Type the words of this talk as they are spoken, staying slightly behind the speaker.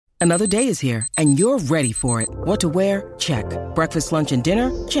Another day is here, and you're ready for it. What to wear? Check. Breakfast, lunch, and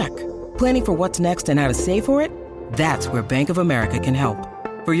dinner? Check. Planning for what's next and how to save for it? That's where Bank of America can help.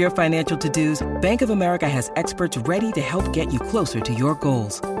 For your financial to-dos, Bank of America has experts ready to help get you closer to your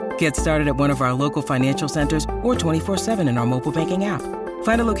goals. Get started at one of our local financial centers or 24/7 in our mobile banking app.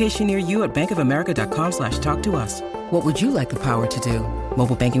 Find a location near you at bankofamerica.com/talktous. What would you like the power to do?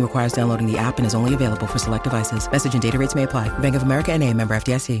 Mobile banking requires downloading the app and is only available for select devices. Message and data rates may apply. Bank of America N.A., member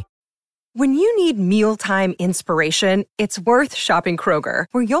FDIC. When you need mealtime inspiration, it's worth shopping Kroger,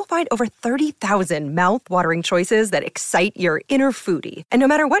 where you'll find over 30,000 mouth-watering choices that excite your inner foodie. And no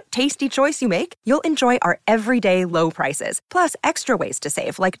matter what tasty choice you make, you'll enjoy our everyday low prices, plus extra ways to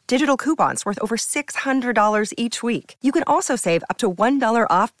save, like digital coupons worth over $600 each week. You can also save up to $1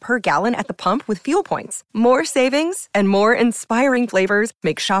 off per gallon at the pump with fuel points. More savings and more inspiring flavors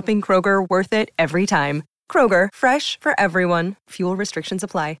make shopping Kroger worth it every time. Kroger, fresh for everyone. Fuel restrictions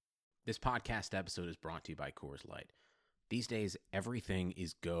apply. This podcast episode is brought to you by Coors Light. These days, everything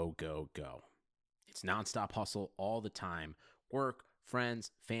is go, go, go. It's nonstop hustle all the time. Work, friends,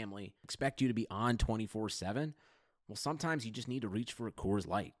 family expect you to be on 24/7. Well, sometimes you just need to reach for a Coors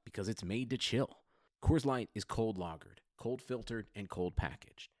Light because it's made to chill. Coors Light is cold lagered, cold filtered, and cold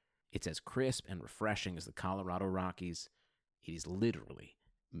packaged. It's as crisp and refreshing as the Colorado Rockies. It is literally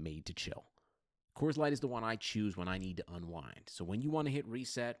made to chill. Coors Light is the one I choose when I need to unwind. So when you want to hit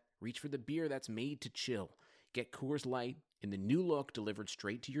reset, reach for the beer that's made to chill. Get Coors Light in the new look delivered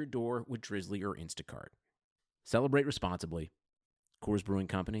straight to your door with Drizzly or Instacart. Celebrate responsibly. Coors Brewing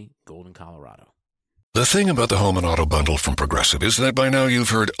Company, Golden, Colorado. The thing about the Home and Auto Bundle from Progressive is that by now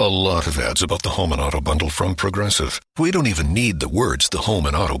you've heard a lot of ads about the Home and Auto Bundle from Progressive. We don't even need the words the Home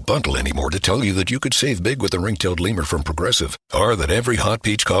and Auto Bundle anymore to tell you that you could save big with the ring-tailed lemur from Progressive, or that every hot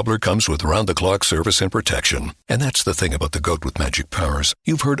peach cobbler comes with round-the-clock service and protection. And that's the thing about the goat with magic powers.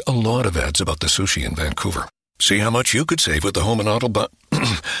 You've heard a lot of ads about the sushi in Vancouver. See how much you could save with the Home and Auto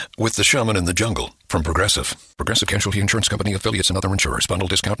with the Shaman in the Jungle from Progressive. Progressive Casualty Insurance Company affiliates and other insurers. Bundle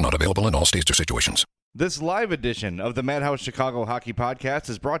discount not available in all states or situations. This live edition of the Madhouse Chicago Hockey Podcast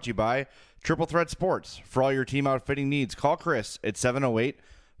is brought to you by Triple Threat Sports. For all your team outfitting needs, call Chris at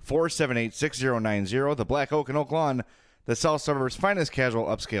 708-478-6090. The Black Oak and Oak Lawn, the South Suburbs' finest casual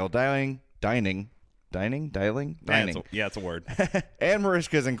upscale dining. Yeah, it's a word. And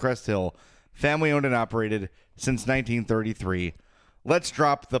Marishka's in Crest Hill, family owned and operated since 1933. Let's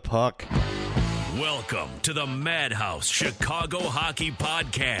drop the puck. Welcome to the Madhouse Chicago Hockey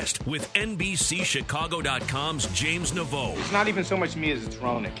Podcast with NBCChicago.com's James Naveau. It's not even so much me as it's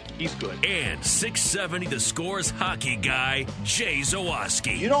Roenick. He's good. And 670 The Score's hockey guy, Jay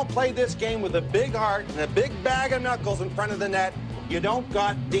Zawaski. You don't play this game with a big heart and a big bag of knuckles in front of the net. You don't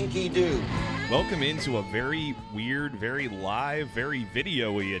got dinky do. Welcome into a very weird, very live, very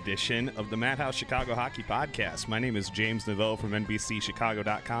video-y edition of the Madhouse Chicago Hockey Podcast. My name is James Naveau from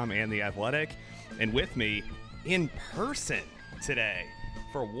NBCChicago.com and The Athletic. And with me in person today,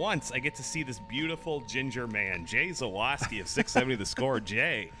 for once, I get to see this beautiful ginger man, Jay Zawaski of 670 The Score.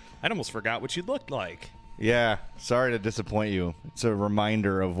 Jay, I almost forgot what you looked like. Yeah, sorry to disappoint you. It's a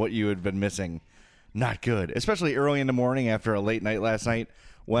reminder of what you had been missing. Not good, especially early in the morning after a late night last night.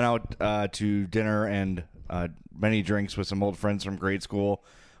 Went out to dinner and many drinks with some old friends from grade school.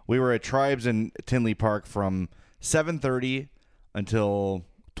 We were at Tribes in Tinley Park from 7:30 until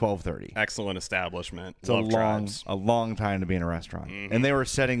 12:30. Excellent establishment. It's a long time to be in a restaurant. Mm-hmm. And they were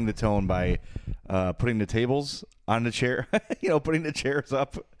setting the tone by putting the tables on the chair, putting the chairs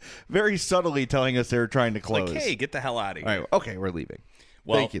up, very subtly telling us they were trying to close. Like, hey, get the hell out of here. All right, okay, we're leaving.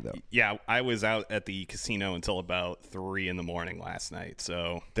 Well, thank you, though. Yeah, I was out at the casino until about 3 in the morning last night.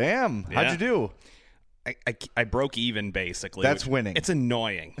 So, damn, yeah. How'd you do? I broke even, basically. That's winning. It's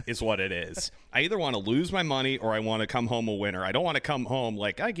annoying, is what it is. I either want to lose my money or I want to come home a winner. I don't want to come home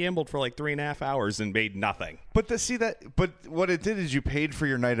like I gambled for like 3.5 hours and made nothing. But what it did is you paid for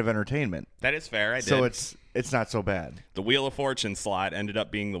your night of entertainment. That is fair. I did. So it's not so bad. The Wheel of Fortune slot ended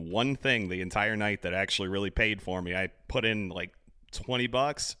up being the one thing the entire night that actually really paid for me. I put in like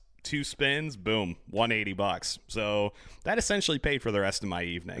 $20, 2 spins, boom, $180. So that essentially paid for the rest of my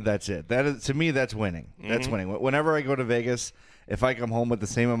evening. That's it. That is, to me, that's winning. Mm-hmm. That's winning. Whenever I go to Vegas, if I come home with the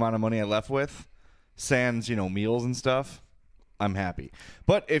same amount of money I left with, sans meals and stuff, I'm happy.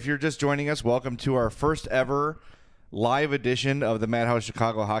 But if you're just joining us, welcome to our first ever live edition of the Madhouse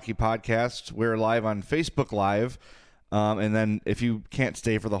Chicago Hockey Podcast. We're live on Facebook Live. And then if you can't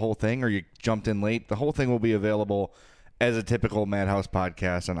stay for the whole thing or you jumped in late, the whole thing will be available as a typical Madhouse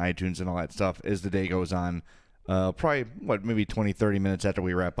podcast on iTunes and all that stuff as the day goes on Probably, maybe 20, 30 minutes after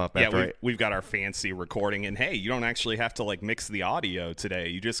we wrap up. We've got our fancy recording, and hey, you don't actually have to mix the audio today.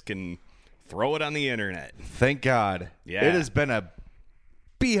 You just can throw it on the internet. Thank God. Yeah. It has been a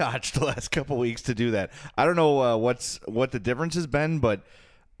biatch the last couple weeks to do that. I don't know what the difference has been, but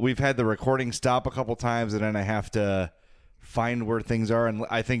we've had the recording stop a couple times, and then I have to find where things are. And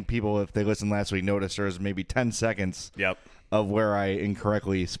I think people, if they listened last week, noticed there's maybe 10 seconds of where I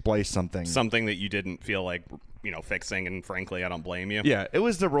incorrectly spliced something. Something that you didn't feel like fixing, and frankly, I don't blame you. Yeah, it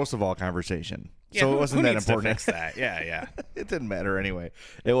was the Roosevelt conversation. Yeah, so it wasn't that important. To fix that? Yeah. It didn't matter anyway.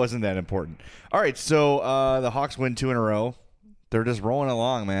 It wasn't that important. All right, so the Hawks win 2 in a row. They're just rolling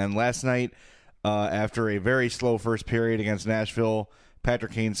along, man. Last night, after a very slow first period against Nashville,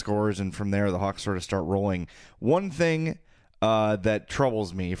 Patrick Kane scores, and from there the Hawks sort of start rolling. One thing that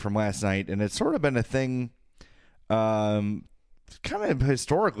troubles me from last night, and it's sort of been a thing kind of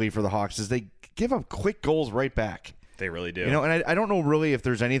historically for the Hawks, is they give up quick goals right back. They really do. And I don't know really if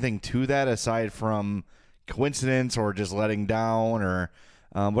there's anything to that aside from coincidence or just letting down, or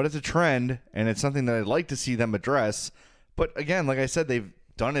but it's a trend, and it's something that I'd like to see them address. But again, like I said, they've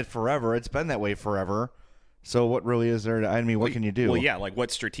done it forever. It's been that way forever. So what really is there? What can you do? Well, yeah,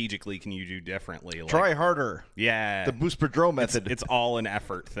 what strategically can you do differently? Try harder. Yeah. The Bruce Boudreau method. It's all an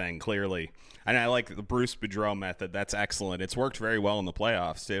effort thing, clearly. And I like the Bruce Boudreau method. That's excellent. It's worked very well in the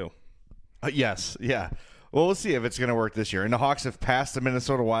playoffs, too. Yes, yeah. Well, we'll see if it's going to work this year. And the Hawks have passed the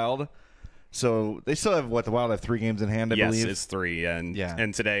Minnesota Wild. So they still have, the Wild have 3 games in hand, I believe? Yes, it's 3.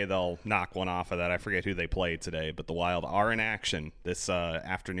 And today they'll knock one off of that. I forget who they played today, but the Wild are in action this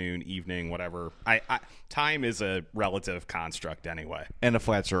afternoon, evening, whatever. Time is a relative construct anyway. And a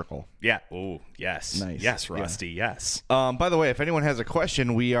flat circle. Yeah. Oh, yes. Nice. Yes, Rusty, yes. By the way, if anyone has a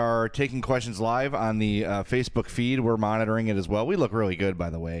question, we are taking questions live on the Facebook feed. We're monitoring it as well. We look really good, by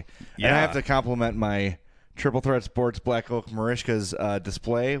the way. Yeah. And I have to compliment my Triple Threat Sports Black Oak Marishka's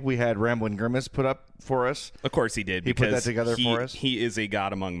display. We had Ramblin' Grimace put up for us. Of course he did. He put that together for us. He is a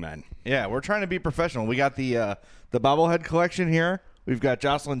god among men. Yeah, we're trying to be professional. We got the bobblehead collection here. We've got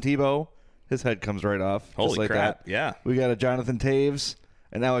Jocelyn Thibault. His head comes right off. Holy just like crap, that. Yeah. We got a Jonathan Taves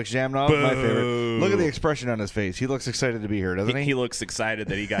and Alex Jamnov, my favorite. Look at the expression on his face. He looks excited to be here, doesn't he? He looks excited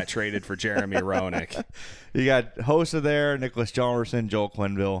that he got traded for Jeremy Roenick. You got Hossa there, Nicholas Jalmerson, Joel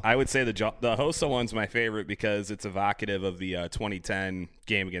Quenneville. I would say the Hossa one's my favorite because it's evocative of the 2010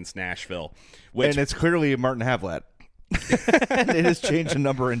 game against Nashville. And it's clearly Martin Havlat. It has changed the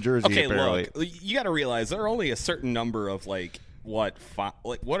number in Jersey, apparently. Look, you got to realize there are only a certain number of what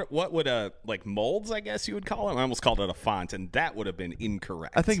would a molds, I guess you would call it. I almost called it a font, and that would have been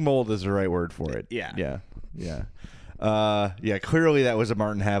incorrect. I think mold is the right word for it. Yeah. Clearly that was a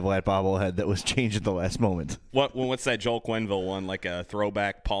Martin Havlat bobblehead that was changed at the last moment. What's that Joel Quenneville one? Like a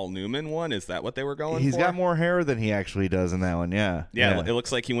throwback Paul Newman one? Is that what they were going for? He's got more hair than he actually does in that one. Yeah. It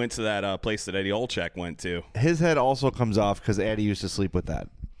looks like he went to that place that Eddie Olczyk went to. His head also comes off because Eddie used to sleep with that.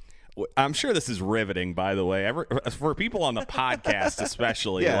 I'm sure this is riveting, by the way. For people on the podcast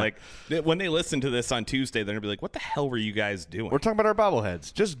especially, when they listen to this on Tuesday, they're going to be like, what the hell were you guys doing? We're talking about our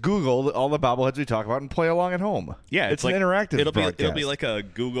bobbleheads. Just Google all the bobbleheads we talk about and play along at home. Yeah, it's an interactive broadcast. It'll be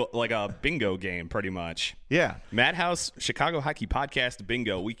like a bingo game, pretty much. Yeah. Madhouse Chicago Hockey Podcast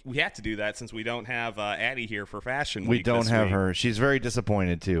bingo. We have to do that since we don't have Addie here for Fashion Week. We don't have her. She's very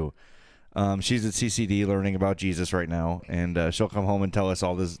disappointed, too. She's at CCD learning about Jesus right now, and she'll come home and tell us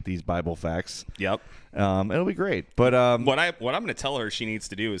all these Bible facts. Yep. It'll be great. But what I'm going to tell her she needs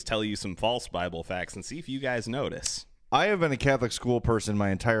to do is tell you some false Bible facts and see if you guys notice. I have been a Catholic school person my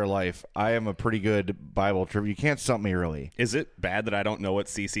entire life. I am a pretty good Bible trivia. You can't stump me, really. Is it bad that I don't know what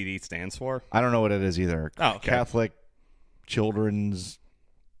CCD stands for? I don't know what it is either. Oh, okay. Catholic Children's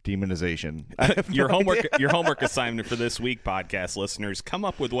Demonization. Your homework assignment for this week, podcast listeners, come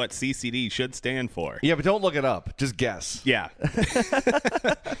up with what CCD should stand for. Yeah, but don't look it up. Just guess. Yeah.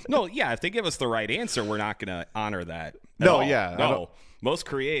 No, yeah, if they give us the right answer, we're not going to honor that. No. Most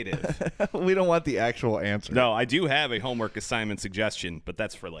creative. We don't want the actual answer. No, I do have a homework assignment suggestion, but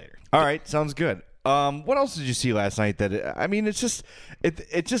that's for later. All right, sounds good. What else did you see last night? It's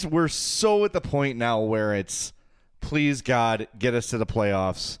just we're so at the point now where it's, please, God, get us to the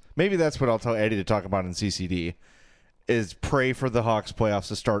playoffs. Maybe that's what I'll tell Eddie to talk about in CCD, is pray for the Hawks playoffs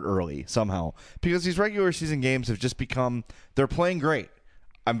to start early somehow. Because these regular season games have just become, they're playing great.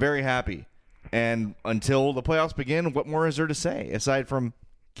 I'm very happy. And until the playoffs begin, what more is there to say? Aside from,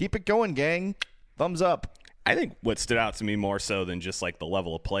 keep it going, gang. Thumbs up. I think what stood out to me more so than just the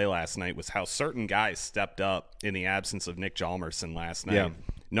level of play last night was how certain guys stepped up in the absence of Nick Jalmerson last night. Yeah.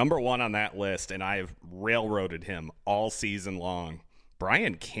 Number one on that list, and I have railroaded him all season long,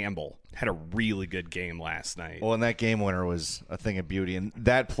 Brian Campbell had a really good game last night. Well, and that game winner was a thing of beauty. And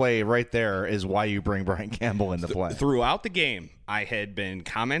that play right there is why you bring Brian Campbell into play. Throughout the game, I had been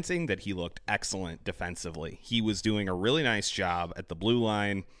commenting that he looked excellent defensively. He was doing a really nice job at the blue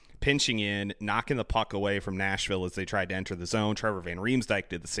line, pinching in, knocking the puck away from Nashville as they tried to enter the zone. Trevor Van Riemsdyk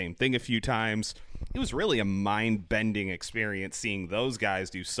did the same thing a few times. It was really a mind-bending experience seeing those guys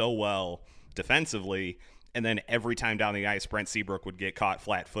do so well defensively. And then every time down the ice, Brent Seabrook would get caught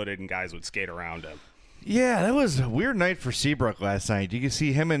flat-footed and guys would skate around him. Yeah, that was a weird night for Seabrook last night. You can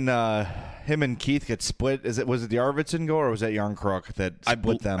see him and Keith get split. Was it the Arvidsson goal or was that Yarncroc that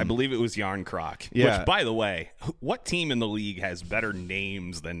split them? I believe it was Yarncroc. Yeah. Which, by the way, what team in the league has better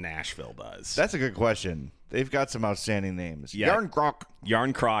names than Nashville does? That's a good question. They've got some outstanding names. Yeah. Yarncroc.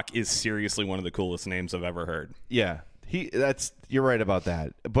 Yarncroc is seriously one of the coolest names I've ever heard. Yeah. You're right about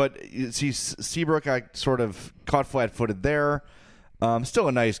that. But you see, Seabrook got sort of caught flat-footed there. Still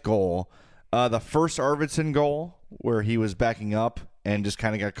a nice goal. The first Arvidsson goal where he was backing up and just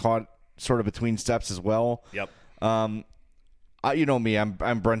kind of got caught sort of between steps as well. Yep. You know me.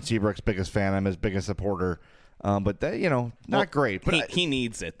 I'm Brent Seabrook's biggest fan. I'm his biggest supporter. But that, not great. But he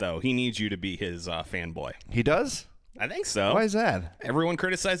needs it though. He needs you to be his fanboy. He does? I think so. Why is that? Everyone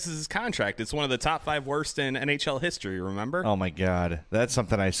criticizes his contract. It's one of the top 5 worst in NHL history, remember? Oh, my God. That's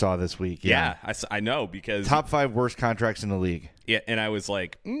something I saw this week. Yeah, I know because... Top 5 worst contracts in the league. Yeah, and I was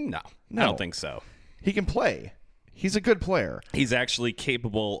like, no, I don't think so. He can play. He's a good player. He's actually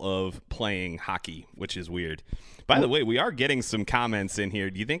capable of playing hockey, which is weird. By the way, we are getting some comments in here.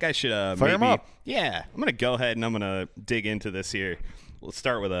 Do you think I should fire them up? Yeah, I'm going to go ahead and I'm going to dig into this here. Let's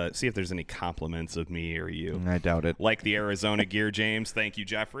start with see if there's any compliments of me or you. I doubt it. Like the Arizona gear, James. Thank you,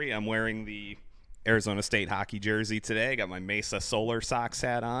 Jeffrey. I'm wearing the Arizona State hockey jersey today. I got my Mesa Solar Sox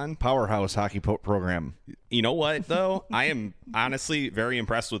hat on. Powerhouse hockey program. You know what, though? I am honestly very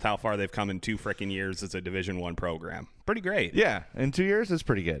impressed with how far they've come in 2 freaking years as a Division I program. Pretty great. Yeah, in 2 years, it's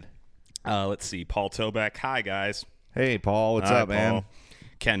pretty good. Let's see. Paul Tobeck. Hi, guys. Hey, Paul. What's up, man? Paul.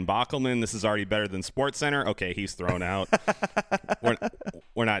 Ken Bockelman, this is already better than SportsCenter. Okay, he's thrown out.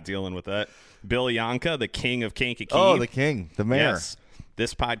 We're not dealing with that. Bill Yanka, the king of Kankakee. Oh, the king, the mayor. Yes.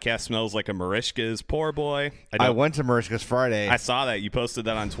 This podcast smells like a Marishka's. Poor boy. I went to Marishka's Friday. I saw that. You posted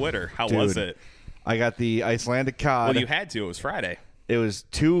that on Twitter. How was it? I got the Icelandic cod. Well, you had to. It was Friday. It was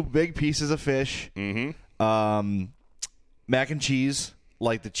 2 big pieces of fish. Mm-hmm. Mac and cheese.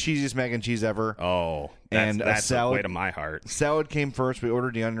 Like the cheesiest mac and cheese ever. Oh, that's a salad. way to my heart. Salad came first. We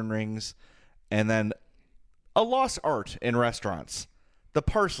ordered the onion rings. And then a lost art in restaurants. The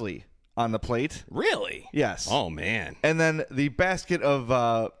parsley on the plate. Really? Yes. Oh, man. And then the basket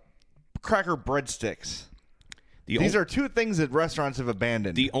of cracker breadsticks. These are 2 things that restaurants have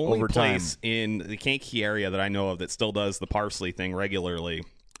abandoned the only over place time. in the Kankakee area that I know of that still does the parsley thing regularly.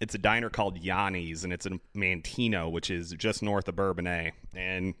 It's a diner called Yanni's, and it's in Mantino, which is just north of Bourbonnais.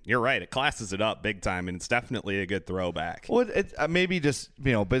 And you're right, it classes it up big time, and it's definitely a good throwback. Well, maybe just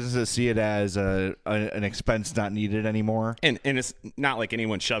businesses see it as an expense not needed anymore. And it's not like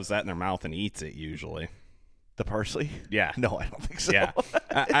anyone shoves that in their mouth and eats it usually. The parsley? Yeah. No, I don't think so. Yeah.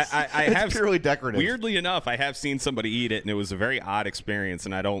 I have purely decorative. Weirdly enough, I have seen somebody eat it, and it was a very odd experience,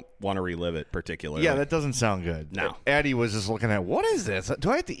 and I don't want to relive it particularly. Yeah, that doesn't sound good. No. Addie was just looking at, what is this?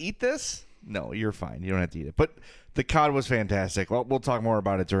 Do I have to eat this? No, you're fine. You don't have to eat it. But the cod was fantastic. Well, we'll talk more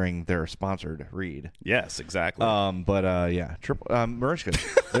about it during their sponsored read. Yes, exactly. Yeah, Marishka.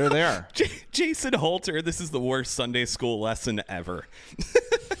 There they are. Jason Holter, this is the worst Sunday school lesson ever.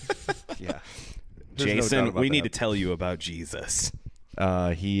 Yeah. Jason, we need to tell you about Jesus.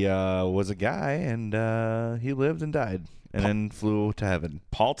 He was a guy, and he lived and died, and then flew to heaven.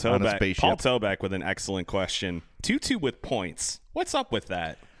 Paul on a spaceship. Paul Tobeck with an excellent question. 2-2 with points. What's up with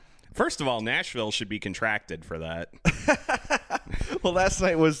that? First of all, Nashville should be contracted for that. Well, last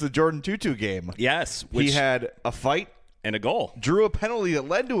night was the Jordan Tutu game. Yes. He had a fight. And a goal. Drew a penalty that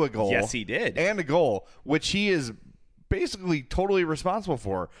led to a goal. Yes, he did. And a goal, which he is basically totally responsible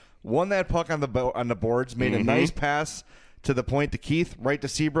for. Won that puck on the boards, made a nice pass to the point to Keith, right to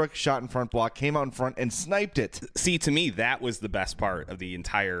Seabrook, shot in front block, came out in front and sniped it. See, to me, that was the best part of the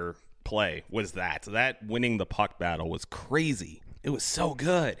entire play, was that. That winning the puck battle was crazy. It was so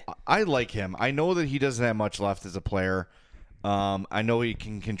good. I like him. I know that he doesn't have much left as a player. I know he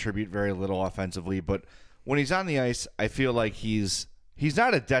can contribute very little offensively, but when he's on the ice, I feel like he's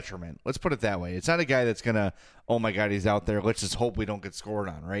not a detriment. Let's put it that way. It's not a guy that's going to, oh, my God, he's out there. Let's just hope we don't get scored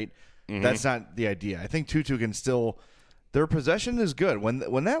on, right? Mm-hmm. That's not the idea. I think Tutu can still their possession is good. When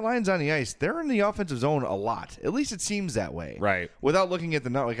that line's on the ice, they're in the offensive zone a lot. At least it seems that way. Right. Without looking at the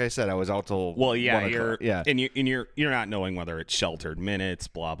number, like I said, I was out till you're not knowing whether it's sheltered minutes,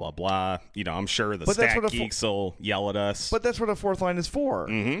 blah blah blah. I'm sure the stat geeks will yell at us. But that's what a fourth line is for.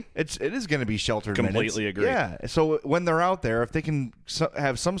 Mm-hmm. It is going to be sheltered minutes. Completely agree. Yeah. So when they're out there, if they can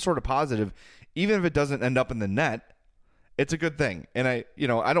have some sort of positive, even if it doesn't end up in the net, it's a good thing. And I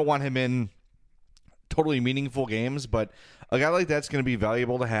don't want him in totally meaningful games, but a guy like that's going to be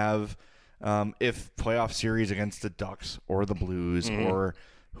valuable to have if playoff series against the Ducks or the Blues or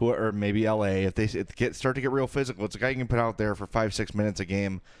maybe LA, if they start to get real physical, it's a guy you can put out there for 5-6 minutes a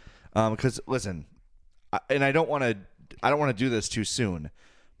game. Because listen, I don't want to do this too soon,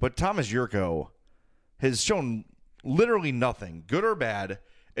 but Thomas Jurko has shown literally nothing, good or bad.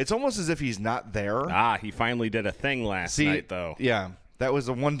 It's almost as if he's not there. He finally did a thing last night, though. Yeah. That was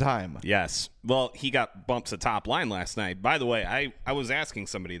the one time. Yes. Well, he got bumps at top line last night. By the way, I was asking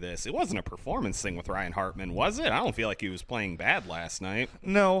somebody this. It wasn't a performance thing with Ryan Hartman, was it? I don't feel like he was playing bad last night.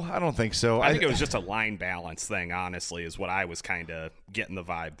 No, I don't think so. I think it was just a line balance thing, honestly, is what I was kind of getting the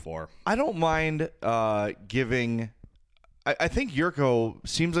vibe for. I don't mind giving... I think Jurko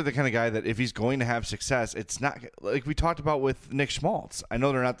seems like the kind of guy that if he's going to have success, it's not... Like we talked about with Nick Schmaltz. I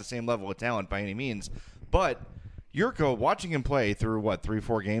know they're not the same level of talent by any means, but... Jurko, watching him play through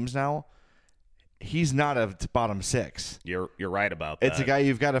 3-4 games now, he's not a bottom 6. You're right about that. It's a guy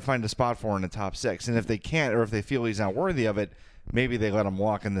you've got to find a spot for in the top 6, and if they can't, or if they feel he's not worthy of it, maybe they let him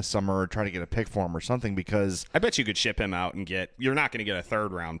walk in this summer or try to get a pick for him or something. Because I bet you could ship him out and you're not going to get a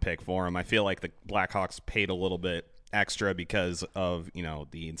 3rd round pick for him. I feel like the Blackhawks paid a little bit extra because of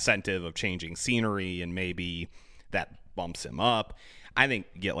the incentive of changing scenery, and maybe that bumps him up. I think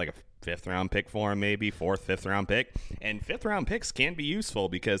you get like a 5th round pick for him, maybe 4th, 5th round pick. And 5th round picks can be useful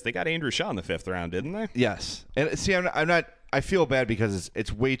because they got Andrew Shaw in the 5th round, didn't they? Yes. And see, I'm not. I feel bad because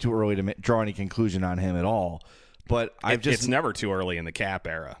it's way too early to draw any conclusion on him at all. But it's never too early in the cap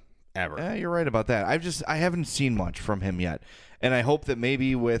era, ever. Yeah, you're right about that. I haven't seen much from him yet, and I hope that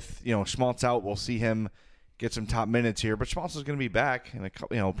maybe with Schmaltz out, we'll see him get some top minutes here. But Schmaltz is going to be back in a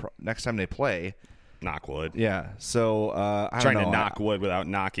couple, next time they play. Knock wood. Yeah. So trying to knock wood without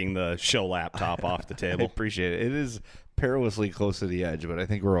knocking the show laptop off the table. I appreciate it. It is perilously close to the edge, but I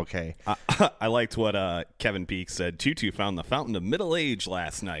think we're okay. I liked what Kevin Peake said. Tutu found the fountain of middle age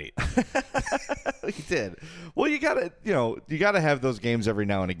last night. He did. Well, you gotta have those games every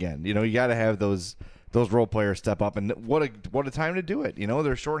now and again. You gotta have those role players step up, and what a time to do it.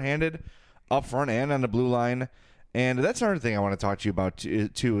 They're shorthanded up front and on the blue line, and that's another thing I want to talk to you about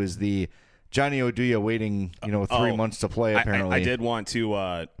too is the Johnny Oduya waiting, 3 months to play. Apparently, I did want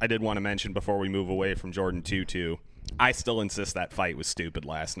to mention before we move away from Jordan Tutu. I still insist that fight was stupid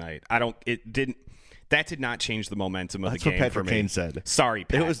last night. That did not change the momentum of the game for me. That's what Patrick Kane said. Sorry,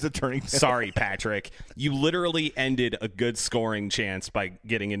 Pat. It was the turning. Sorry, Patrick. You literally ended a good scoring chance by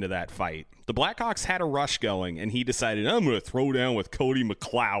getting into that fight. The Blackhawks had a rush going, and he decided, I'm going to throw down with Cody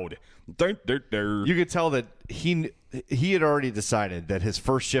McLeod. You could tell that he had already decided that his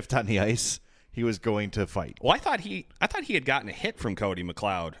first shift on the ice, he was going to fight. Well, I thought he had gotten a hit from Cody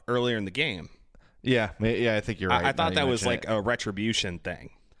McLeod earlier in the game. Yeah, I think you're right. I thought that was like a retribution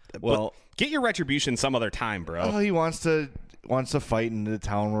thing. Well, but get your retribution some other time, bro. Oh, he wants to fight in the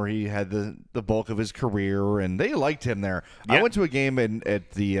town where he had the bulk of his career, and they liked him there. Yeah. I went to a game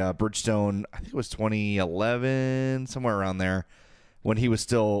at the Bridgestone, I think it was 2011, somewhere around there, when he was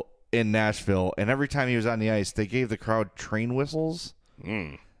still in Nashville, and every time he was on the ice, they gave the crowd train whistles.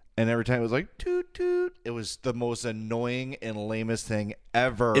 And every time it was like, toot, toot. It was the most annoying and lamest thing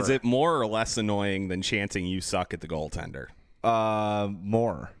ever. Is it more or less annoying than chanting you suck at the goaltender?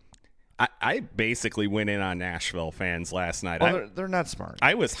 More. I basically went in on Nashville fans last night. Well, they're not smart.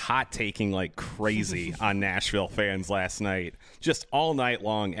 I was hot taking like crazy on Nashville fans last night. Just all night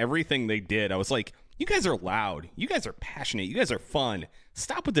long, everything they did. I was like, you guys are loud. You guys are passionate. You guys are fun.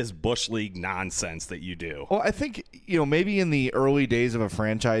 Stop with this Bush League nonsense that you do. Well, I think, maybe in the early days of a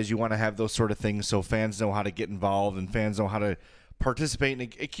franchise, you want to have those sort of things so fans know how to get involved and fans know how to participate,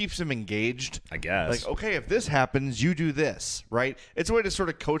 and it keeps them engaged. I guess. Like, okay, if this happens, you do this, right? It's a way to sort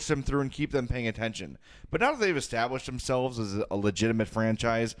of coach them through and keep them paying attention. But now that they've established themselves as a legitimate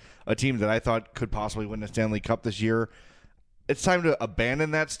franchise, a team that I thought could possibly win the Stanley Cup this year, it's time to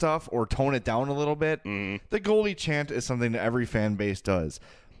abandon that stuff or tone it down a little bit. The goalie chant is something that every fan base does.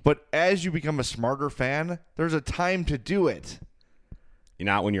 But as you become a smarter fan, there's a time to do it.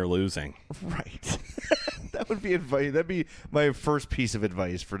 Not when you're losing. Right. That would be advice. That'd be my first piece of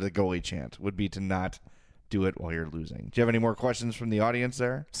advice for the goalie chant, would be to not do it while you're losing. Do you have any more questions from the audience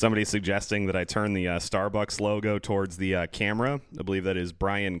there? Somebody suggesting that I turn the Starbucks logo towards the camera. I believe that is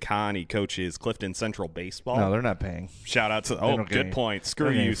Brian Kahn. He coaches Clifton Central Baseball. No, they're not paying. Shout out to good point. Screw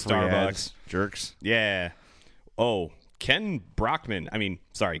you, Starbucks. Ads, jerks. Yeah. Oh, Ken Bockelman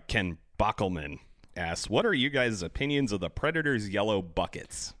asks, what are you guys' opinions of the Predators' yellow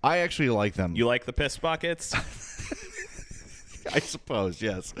buckets? I actually like them. You like the piss buckets? I suppose,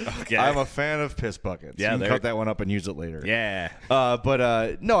 yes. Okay. I'm a fan of piss buckets. Yeah, you can cut that one up and use it later. Yeah.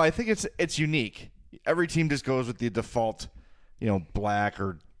 But no, I think it's unique. Every team just goes with the default, black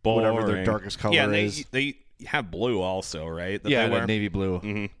or whatever their darkest color is. They have blue also, right? Yeah, that navy blue.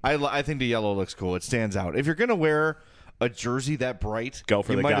 Mm-hmm. I think the yellow looks cool. It stands out. If you're going to wear a jersey that bright, go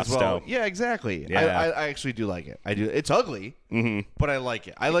for the gusto. Yeah, exactly. Yeah. I actually do like it. I do. It's ugly, but I like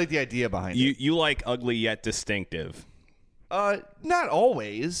it. I like the idea behind it. You like ugly yet distinctive. Not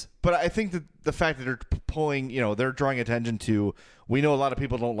always, but I think that the fact that they're pulling, they're drawing attention to, we know a lot of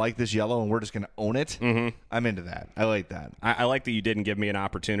people don't like this yellow and we're just going to own it. I'm into that. I like that. I like that you didn't give me an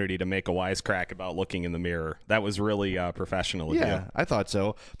opportunity to make a wisecrack about looking in the mirror. That was really professional of you. Yeah, I thought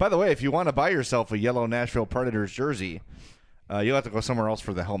so. By the way, if you want to buy yourself a yellow Nashville Predators jersey, you'll have to go somewhere else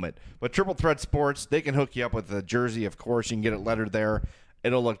for the helmet. But Triple Threat Sports, they can hook you up with the jersey, of course. You can get it lettered there.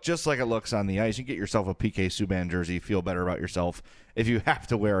 It'll look just like it looks on the ice. You can get yourself a PK Subban jersey, feel better about yourself if you have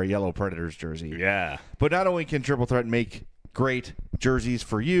to wear a yellow Predators jersey. Yeah. But not only can Triple Threat make great jerseys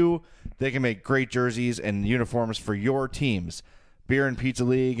for you, they can make great jerseys and uniforms for your teams. Beer and Pizza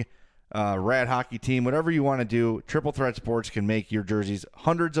League, Rad Hockey Team, whatever you want to do, Triple Threat Sports can make your jerseys,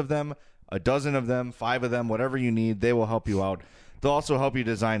 hundreds of them, a dozen of them, 5 of them, whatever you need. They will help you out. They'll also help you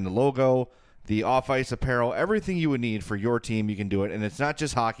design the logo, the off-ice apparel, everything you would need for your team, you can do it. And it's not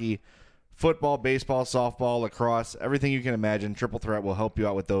just hockey, football, baseball, softball, lacrosse, everything you can imagine. Triple Threat will help you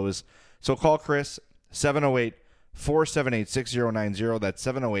out with those. So call Chris, 708-478-6090. That's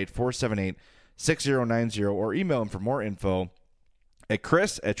 708-478-6090. Or email him for more info at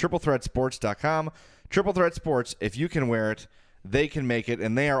chris@triplethreatsports.com. Triple Threat Sports, if you can wear it, they can make it.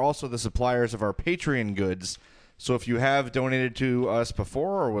 And they are also the suppliers of our Patreon goods. So if you have donated to us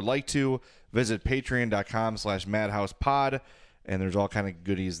before or would like to, visit patreon.com/madhousepod, and there's all kind of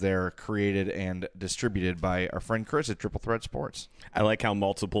goodies there created and distributed by our friend Chris at Triple Threat Sports. I like how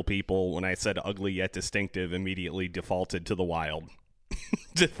multiple people, when I said ugly yet distinctive, immediately defaulted to the Wild.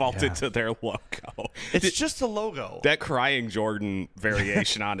 Defaulted to their logo. It's just a logo. That Crying Jordan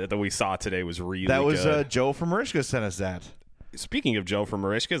variation on it that we saw today was really good. That was Joe from Marishka sent us that. Speaking of Joe from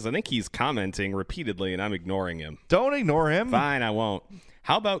Marishkas, I think he's commenting repeatedly, and I'm ignoring him. Don't ignore him. Fine, I won't.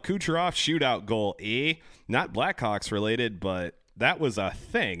 How about Kucherov shootout goal, eh? Not Blackhawks related, but that was a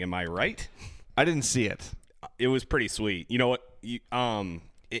thing. Am I right? I didn't see it. It was pretty sweet. You know what?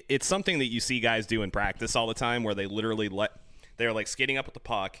 It's something that you see guys do in practice all the time where they literally they're like skating up with the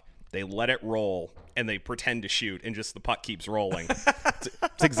puck, they let it roll, and they pretend to shoot, and just the puck keeps rolling. It's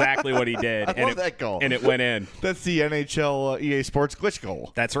exactly what he did. I love that goal. And it went in. That's the NHL EA Sports glitch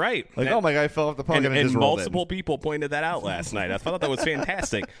goal. That's right. Oh my God, I fell off the puck and just rolled multiple people pointed that out last night. I thought that was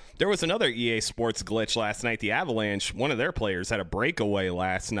fantastic. There was another EA Sports glitch last night. The Avalanche, one of their players had a breakaway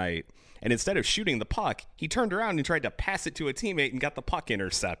last night, and instead of shooting the puck, he turned around and tried to pass it to a teammate and got the puck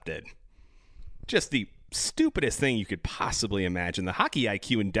intercepted. Just the stupidest thing you could possibly imagine. The hockey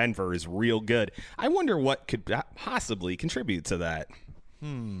IQ in Denver is real good. I wonder what could possibly contribute to that.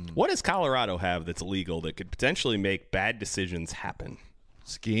 What does Colorado have that's illegal that could potentially make bad decisions happen?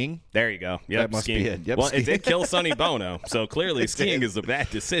 Skiing? There you go. Yep, that must skiing. be it. Yep, well, skiing. It did kill Sonny Bono, so clearly skiing is a bad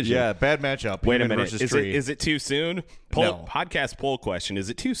decision. Yeah, bad matchup. Wait a Human minute. versus tree. Is it too soon? No. Podcast poll question. Is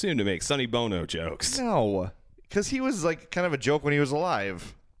it too soon to make Sonny Bono jokes? No, because he was like kind of a joke when he was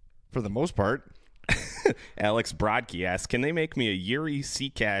alive, for the most part. Alex Brodke asks, can they make me a Yuri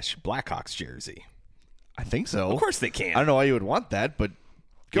Seacash Blackhawks jersey? I think so. Of course they can. I don't know why you would want that, but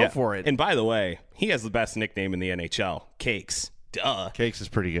go for it. And by the way, he has the best nickname in the NHL, Cakes. Duh. Cakes is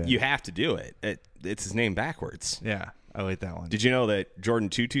pretty good. You have to do it. It's his name backwards. Yeah, I like that one. Did you know that Jordan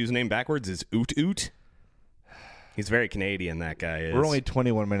Tutu's name backwards is Oot Oot? He's very Canadian, that guy is. We're only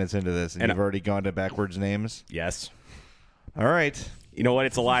 21 minutes into this, and you've already gone to backwards names? Yes. All right. You know what?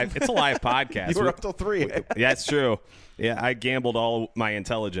 It's a live podcast. You were up till 3. Yeah, that's true. Yeah, I gambled all my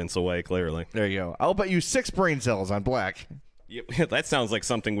intelligence away, clearly. There you go. I'll bet you 6 brain cells on black. That sounds like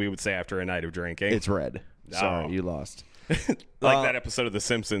something we would say after a night of drinking. It's red. Sorry, you lost. Like that episode of The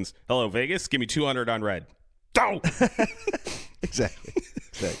Simpsons. Hello, Vegas. Give me 200 on red. Oh! Exactly.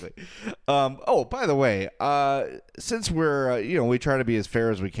 Exactly. Oh, by the way, since we're, we try to be as fair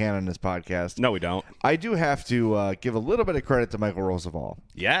as we can on this podcast. No, we don't. I do have to give a little bit of credit to Michael Roosevelt.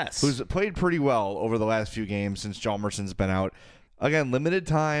 Yes. Who's played pretty well over the last few games since Hjalmarsson's been out. Again, limited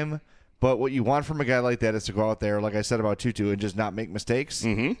time, but what you want from a guy like that is to go out there, like I said about Tutu, and just not make mistakes.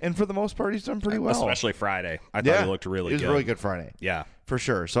 Mm-hmm. And for the most part, he's done pretty well. Especially Friday. I thought he looked really good. He was really good Friday. Yeah. For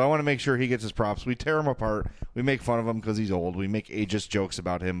sure. So I want to make sure he gets his props. We tear him apart. We make fun of him because he's old. We make ageist jokes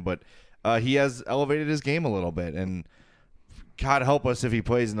about him, but he has elevated his game a little bit, and God help us if he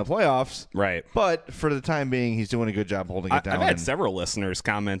plays in the playoffs. Right. But for the time being, he's doing a good job holding it down. I've had several listeners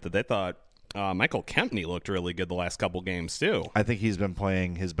comment that they thought Michael Kempny looked really good the last couple games, too. I think he's been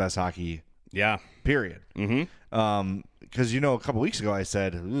playing his best hockey. Yeah. Period. Mm-hmm. Because, a couple weeks ago I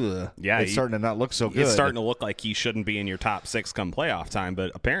said, it's starting to not look so good. It's starting to look like he shouldn't be in your top 6 come playoff time,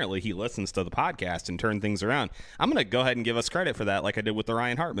 but apparently he listens to the podcast and turned things around. I'm going to go ahead and give us credit for that like I did with the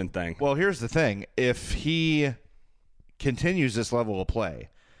Ryan Hartman thing. Well, here's the thing. If he continues this level of play,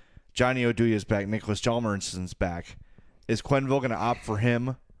 Johnny Oduya's back, Nicholas Hjalmarsson's back, is Quenneville going to opt for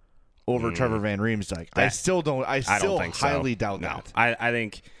him over Trevor Van Riemsdyk? I still don't think highly doubt that.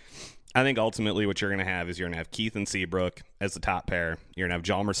 I think ultimately what you're going to have is you're going to have Keith and Seabrook as the top pair. You're going to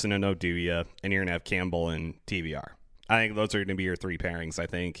have Hjalmarsson and Oduya, and you're going to have Campbell and TVR. I think those are going to be your 3 pairings. I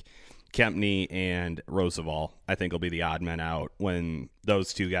think Kempny and Roosevelt, I think, will be the odd men out when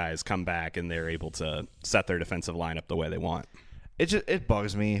those 2 guys come back and they're able to set their defensive lineup the way they want. It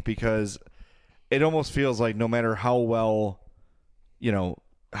bugs me because it almost feels like no matter how well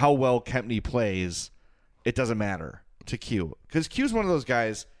Kempny plays, it doesn't matter to Q. Because Q's one of those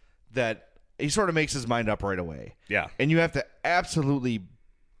guys that he sort of makes his mind up right away. Yeah. And you have to absolutely,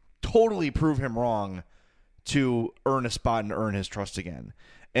 totally prove him wrong to earn a spot and earn his trust again.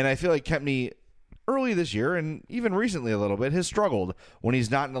 And I feel like Kempny, early this year and even recently a little bit, has struggled when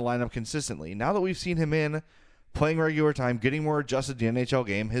he's not in the lineup consistently. Now that we've seen him in, playing regular time, getting more adjusted to the NHL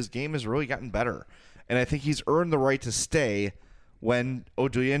game, his game has really gotten better. And I think he's earned the right to stay when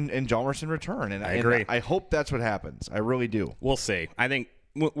Oduya and Hjalmarsson return. And I agree. I hope that's what happens. I really do. We'll see. I think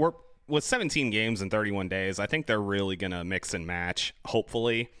we're with 17 games in 31 days, I think they're really going to mix and match,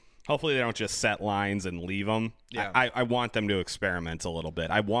 hopefully. Hopefully they don't just set lines and leave them. Yeah. I want them to experiment a little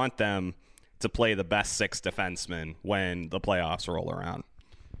bit. I want them to play the best 6 defensemen when the playoffs roll around.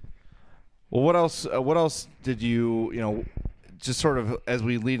 Well, what else did you just sort of as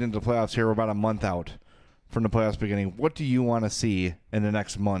we lead into the playoffs here, we're about a month out from the playoffs beginning. What do you want to see in the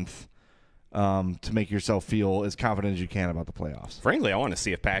next month to make yourself feel as confident as you can about the playoffs? Frankly, I want to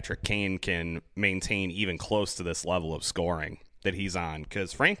see if Patrick Kane can maintain even close to this level of scoring that he's on.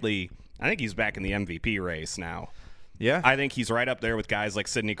 Because, frankly, I think he's back in the MVP race now. Yeah. I think he's right up there with guys like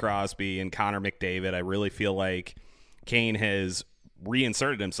Sidney Crosby and Connor McDavid. I really feel like Kane has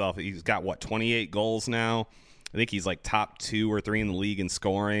reinserted himself. He's got, 28 goals now? I think he's like top 2 or 3 in the league in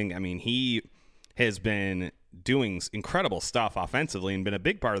scoring. I mean, he has been doing incredible stuff offensively and been a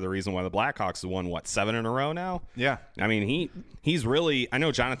big part of the reason why the Blackhawks have won, 7 in a row now? Yeah. I mean, he's really – I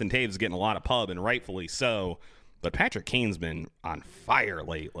know Jonathan Toews is getting a lot of pub, and rightfully so, but Patrick Kane's been on fire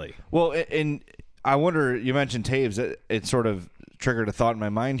lately. Well, and I wonder – you mentioned Toews. It sort of triggered a thought in my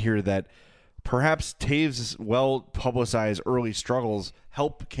mind here that perhaps Toews' well-publicized early struggles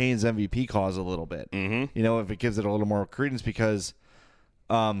help Kane's MVP cause a little bit. Mm-hmm. If it gives it a little more credence because –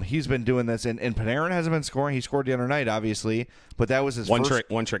 he's been doing this, and Panarin hasn't been scoring. He scored the other night, obviously, but that was his one trick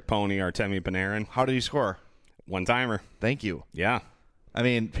pony, Artemi Panarin. How did he score? One-timer. Thank you. Yeah. I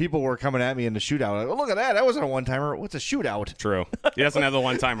mean, people were coming at me in the shootout. Like, oh, look at that. That wasn't a one-timer. What's a shootout? He doesn't have the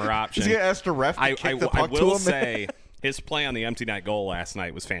one-timer option. He's going to ask the ref to kick the puck to him. I will say his play on the empty net goal last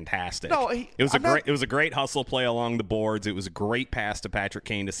night was fantastic. No, it was a great hustle play along the boards. It was a great pass to Patrick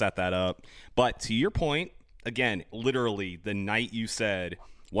Kane to set that up. But to your point, again, literally the night you said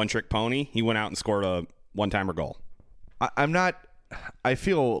one-trick pony, he went out and scored a one-timer goal. I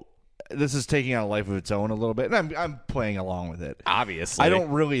feel this is taking on a life of its own a little bit, and I'm playing along with it. Obviously. I don't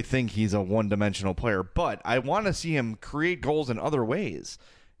really think he's a one-dimensional player, but I want to see him create goals in other ways,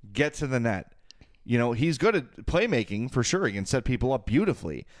 get to the net. He's good at playmaking for sure. He can set people up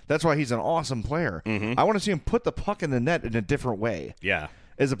beautifully. That's why he's an awesome player. Mm-hmm. I want to see him put the puck in the net in a different way. Yeah.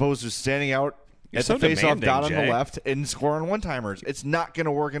 As opposed to standing out at the face-off dot on the left and scoring one-timers. It's not going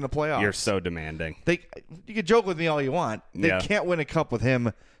to work in the playoffs. You're so demanding. You can joke with me all you want. They can't win a cup with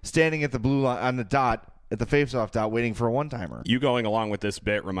him standing at the blue line on the dot, at the face-off dot, waiting for a one-timer. You going along with this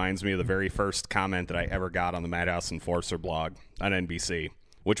bit reminds me of the very first comment that I ever got on the Madhouse Enforcer blog on NBC,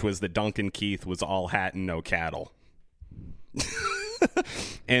 which was that Duncan Keith was all hat and no cattle.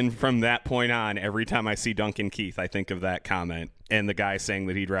 And from that point on, every time I see Duncan Keith, I think of that comment and the guy saying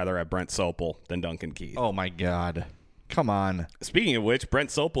that he'd rather have Brent Sopel than Duncan Keith. Oh, my God. Come on. Speaking of which, Brent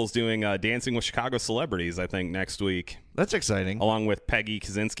Sopel's doing Dancing with Chicago Celebrities, I think, next week. That's exciting. Along with Peggy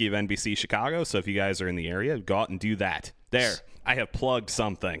Kaczynski of NBC Chicago. So if you guys are in the area, go out and do that. There. I have plugged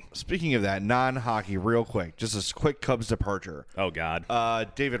something. Speaking of that, non-hockey, real quick, just a quick Cubs departure. Oh, God.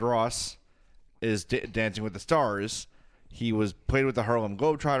 David Ross is Dancing with the Stars. He played with the Harlem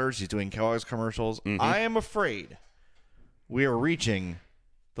Globetrotters. He's doing Kellogg's commercials. Mm-hmm. I am afraid we are reaching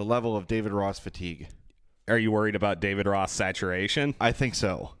the level of David Ross fatigue. Are you worried about David Ross saturation? I think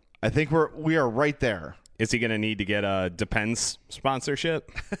so. I think we are right there. Is he going to need to get a Depends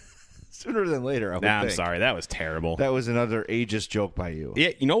sponsorship? Sooner than later, I would think. I'm sorry. That was terrible. That was another ageist joke by you.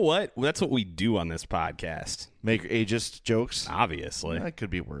 Yeah, you know what? That's what we do on this podcast. Make ageist jokes? Obviously. That could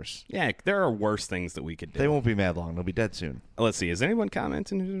be worse. Yeah, there are worse things that we could do. They won't be mad long. They'll be dead soon. Let's see. Is anyone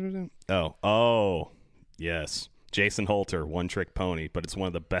commenting? Oh, yes. Jason Holter, one trick pony, but it's one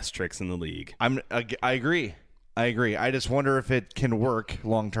of the best tricks in the league. I agree. I just wonder if it can work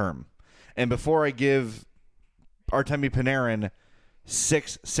long term. And before I give Artemi Panarin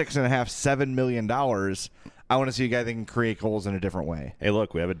 $6.5, $7 million, I want to see a guy that can create goals in a different way. Hey,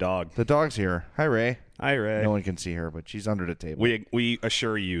 look, we have a dog. The dog's here. Hi, Ray. Hi, Ray. No one can see her, but she's under the table. We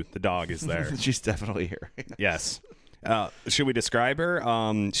assure you, the dog is there. She's definitely here. Yes. Should we describe her?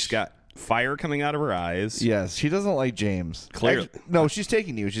 She's got fire coming out of her eyes. Yes, she doesn't like James. Clearly. No, she's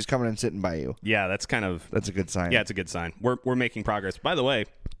taking you. She's coming and sitting by you. Yeah, that's a good sign. Yeah, it's a good sign. We're making progress. By the way,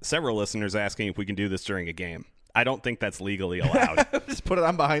 several listeners asking if we can do this during a game. I don't think that's legally allowed. Just put it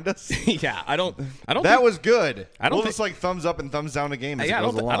on behind us. Yeah, I don't. That was good. We'll just like thumbs up and thumbs down the game. As yeah, it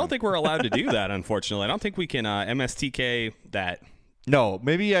goes along. I don't think we're allowed to do that. Unfortunately, I don't think we can MSTK that. No,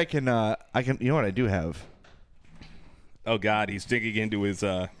 maybe I can. You know what I do have? Oh God, he's digging into his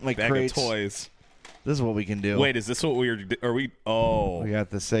bag crates. of toys. This is what we can do. Wait, is this what are we? Oh, we got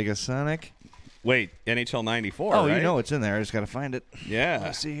the Sega Sonic. Wait, NHL 94. Oh, right? you know it's in there. I just got to find it. Yeah.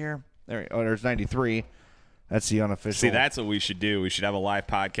 Let's see here. There's 93. That's the unofficial. See, that's what we should do. We should have a live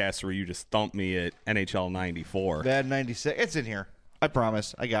podcast where you just thump me at NHL 94. Bad 96. It's in here. I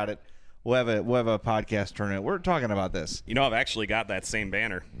promise. I got it. We'll have a podcast tournament. We're talking about this. You know, I've actually got that same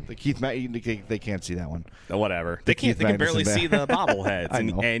banner. The Keith they can't see that one. Whatever. They can barely see the bobbleheads,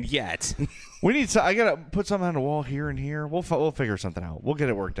 and yet we need. I gotta put something on the wall here and here. We'll figure something out. We'll get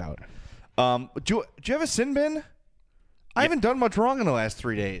it worked out. Do you have a sin bin? I haven't done much wrong in the last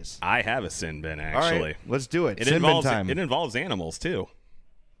 3 days. I have a sin bin, actually. All right, let's do it. Sin bin time. It involves animals, too.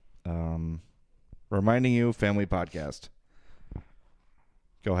 Reminding you, family podcast.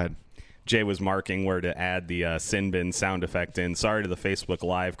 Go ahead. Jay was marking where to add the sin bin sound effect in. Sorry to the Facebook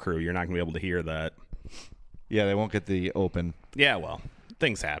Live crew. You're not going to be able to hear that. Yeah, they won't get the open. Yeah, well,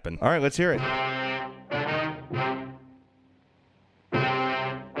 things happen. All right, let's hear it.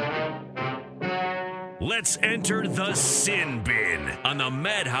 Let's enter the sin bin on the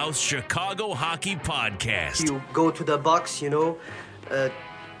Madhouse Chicago Hockey Podcast. You go to the box, 2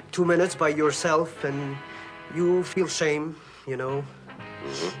 minutes by yourself, and you feel shame,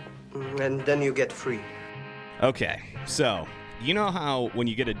 and then you get free. Okay, so you know how when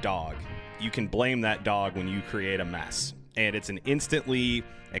you get a dog, you can blame that dog when you create a mess, and it's an instantly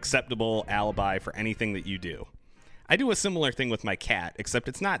acceptable alibi for anything that you do. I do a similar thing with my cat, except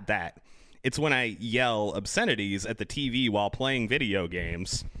it's not that. It's when I yell obscenities at the TV while playing video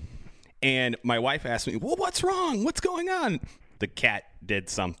games, and my wife asked me, well, what's wrong? What's going on? The cat did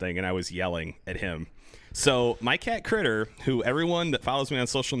something, and I was yelling at him. So my cat Critter, who everyone that follows me on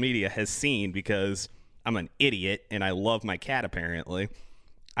social media has seen because I'm an idiot and I love my cat apparently,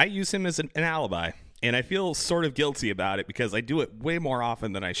 I use him as an alibi, and I feel sort of guilty about it because I do it way more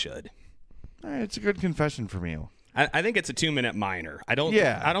often than I should. All right, it's a good confession from you. I think it's a 2-minute minor. I don't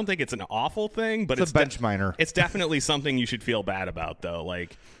think it's an awful thing, but it's a bench minor. It's definitely something you should feel bad about, though.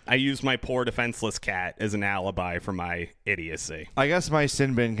 Like, I use my poor defenseless cat as an alibi for my idiocy. I guess my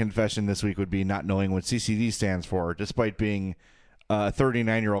sin bin confession this week would be not knowing what CCD stands for, despite being a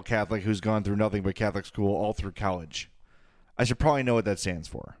 39-year-old Catholic who's gone through nothing but Catholic school all through college. I should probably know what that stands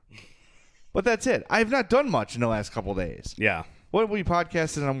for. But that's it. I have not done much in the last couple days. Yeah. What we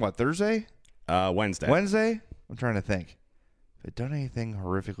podcasted on Thursday? Wednesday. Wednesday? I'm trying to think. Have I done anything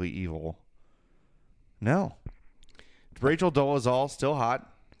horrifically evil? No. Rachel Dolezal still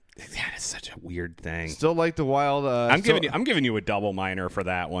hot. Yeah, it's such a weird thing. Still like the wild. I'm giving you a double minor for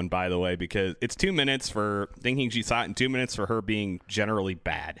that one, by the way, because it's 2 minutes for thinking she's hot and 2 minutes for her being generally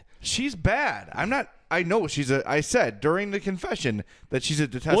bad. She's bad. I'm not. I know I said during the confession that she's a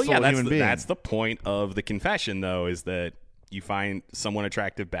detestable human being. That's the point of the confession, though, is that You find someone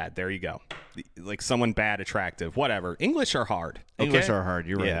attractive, bad. There you go. Like someone bad, attractive, whatever. English are hard. Okay? English are hard.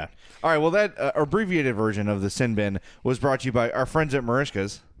 You're right. Yeah. All right. Well, that abbreviated version of the Sin Bin was brought to you by our friends at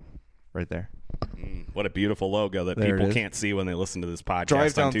Marishka's. Right there. What a beautiful logo that There it people is. can't see when they listen to this podcast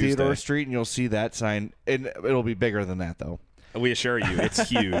Drive down on Tuesday. Theodore Street and you'll see that sign. And it'll be bigger than that, though. We assure you, it's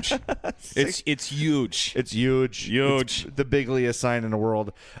huge. It's huge. It's huge. Huge. It's the bigliest sign in the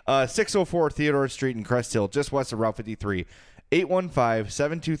world. 604 Theodore Street in Crest Hill, just west of Route 53.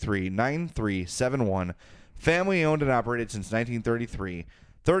 815-723-9371. Family owned and operated since 1933.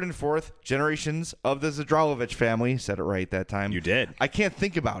 Third and fourth generations of the Zdralovic family. Said it right that time. You did. I can't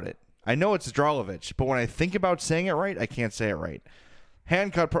think about it. I know it's Zdralovic, but when I think about saying it right, I can't say it right.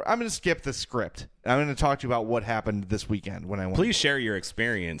 Hand-cut. I'm going to skip the script. I'm going to talk to you about what happened this weekend when I went. Please share your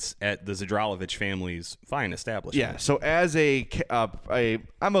experience at the Zdralovic family's fine establishment. Yeah. So as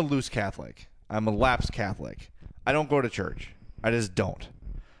I'm a loose Catholic. I'm a lapsed Catholic. I don't go to church. I just don't.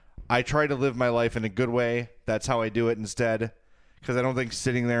 I try to live my life in a good way. That's how I do it instead, because I don't think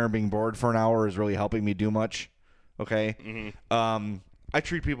sitting there and being bored for an hour is really helping me do much. Okay. Mm-hmm. I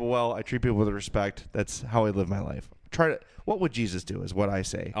treat people well. I treat people with respect. That's how I live my life. What would Jesus do is what I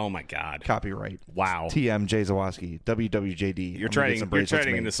say. Oh, my God. Copyright. Wow. TM J. Zawoski, WWJD. You're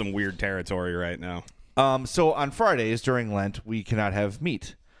treading into some weird territory right now. So on Fridays during Lent, we cannot have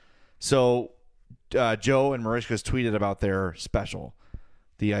meat. So Joe and Marishka's tweeted about their special.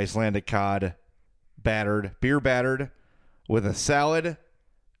 The Icelandic cod beer battered with a salad,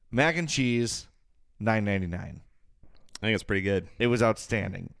 mac and cheese, $9.99. I think it's pretty good. It was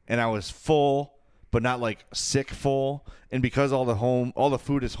outstanding. And I was full, but not like sick full. And because all the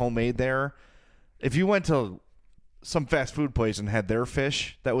food is homemade there, if you went to some fast food place and had their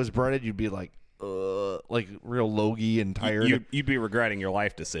fish that was breaded, you'd be like real logy and tired. You'd be regretting your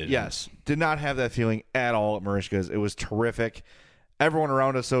life decision. Yes. Did not have that feeling at all at Marishka's. It was terrific. Everyone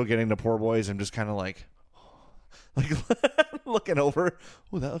around us, though, getting the poor boys, I'm just kind of like looking over.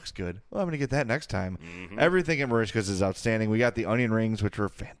 Oh, that looks good. Well, I'm going to get that next time. Mm-hmm. Everything at Marishka's is outstanding. We got the onion rings, which were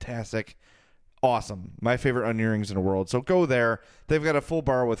fantastic. Awesome. My favorite onion rings in the world. So go there. They've got a full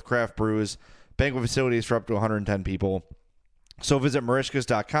bar with craft brews, banquet facilities for up to 110 people. So visit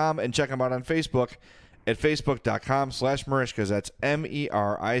Marishkas.com and check them out on Facebook at facebook.com/Marishkas. That's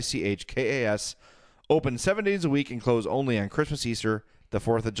MERICHKAS. Open 7 days a week and close only on Christmas, Easter, the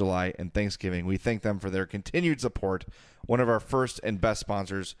 4th of July, and Thanksgiving. We thank them for their continued support. One of our first and best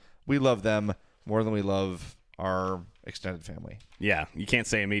sponsors. We love them more than we love our extended family. Yeah, you can't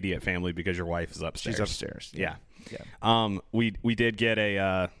say immediate family because your wife is upstairs. She's upstairs. Yeah. We did get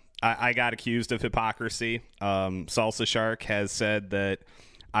I got accused of hypocrisy. Salsa Shark has said that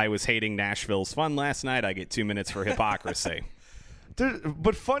I was hating Nashville's fun last night. I get 2 minutes for hypocrisy.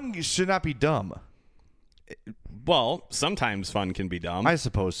 But fun should not be dumb. Well, sometimes fun can be dumb. I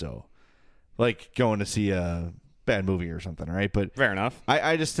suppose so. Like going to see a bad movie or something, right? But fair enough.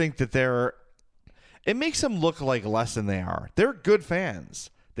 I just think that it makes them look like less than they are. They're good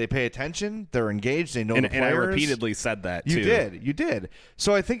fans. They pay attention. They're engaged. They know the players. And I repeatedly said that, too. You did.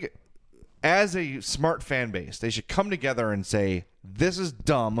 So I think as a smart fan base, they should come together and say, this is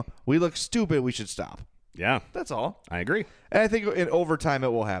dumb. We look stupid. We should stop. Yeah. That's all. I agree. And I think in overtime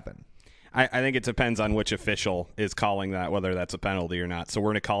it will happen. I think it depends on which official is calling that, whether that's a penalty or not. So we're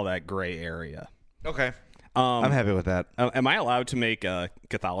going to call that gray area. Okay. I'm happy with that. Am I allowed to make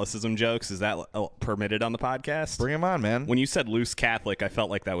Catholicism jokes? Is that permitted on the podcast? Bring them on, man. When you said loose Catholic, I felt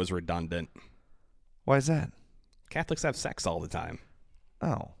like that was redundant. Why is that? Catholics have sex all the time.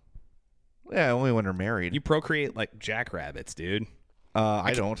 Oh. Yeah, only when they're married. You procreate like jackrabbits, dude.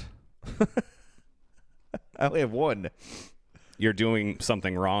 I don't. I only have one. You're doing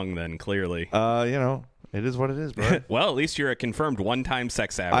something wrong then, clearly. It is what it is, bro. Well, at least you're a confirmed one-time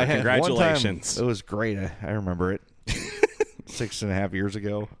sex addict. Congratulations. It was great. I remember it. 6.5 years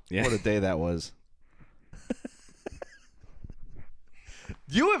ago. Yeah. What a day that was.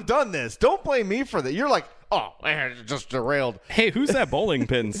 You have done this. Don't blame me for that. You're like, oh, just derailed. Hey, who's that bowling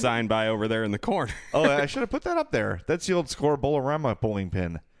pin signed by over there in the corner? Oh, I should have put that up there. That's the old Score Bolorama bowling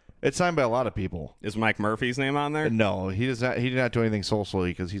pin. It's signed by a lot of people. Is Mike Murphy's name on there? No, he does not. He did not do anything socially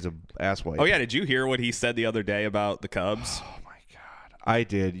because he's a asswipe. Oh yeah, did you hear what he said the other day about the Cubs? Oh my God, I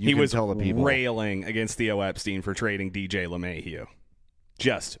did. He was tell the people railing against Theo Epstein for trading DJ LeMahieu,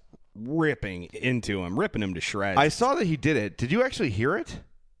 just ripping into him, ripping him to shreds. I saw that he did it. Did you actually hear it?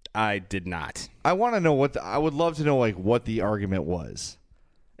 I did not. I want to know I would love to know what the argument was,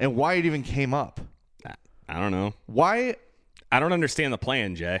 and why it even came up. I don't know why. I don't understand the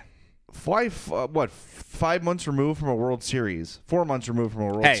plan, Jay. 5 months removed from a World Series. 4 months removed from a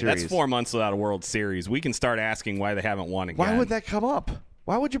World Series. Hey, that's 4 months without a World Series. We can start asking why they haven't won again. Why would that come up?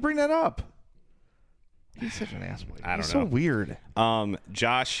 Why would you bring that up? He's such an asshole. I don't know. So weird.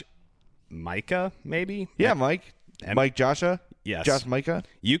 Josh Micah, maybe? Yeah, Mike. Mike Joshua? Yes. Josh Micah?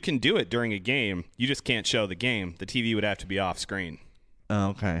 You can do it during a game. You just can't show the game. The TV would have to be off screen. Oh,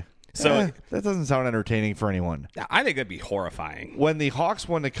 okay. So that doesn't sound entertaining for anyone. I think that'd be horrifying. When the Hawks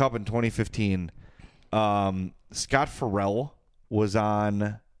won the Cup in 2015, Scott Farrell was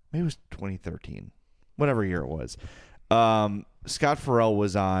on, maybe it was 2013, whatever year it was. Scott Farrell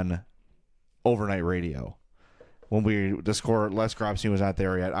was on overnight radio when the score, Les Gropstein was not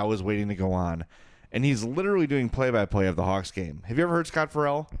there yet. I was waiting to go on, and he's literally doing play-by-play of the Hawks game. Have you ever heard Scott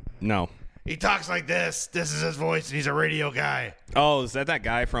Farrell? No. He talks like this. This is his voice, and he's a radio guy. Oh, is that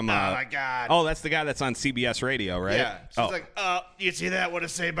guy from... oh, my God. Oh, that's the guy that's on CBS Radio, right? Yeah. So he's like, you see that? What a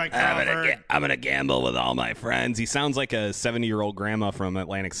save by Crawford. I'm going to gamble with all my friends. He sounds like a 70-year-old grandma from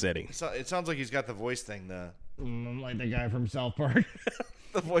Atlantic City. So it sounds like he's got the voice thing, like the guy from South Park.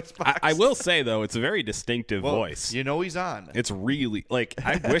 The voice box. I will say, though, it's a very distinctive voice. You know he's on. It's really,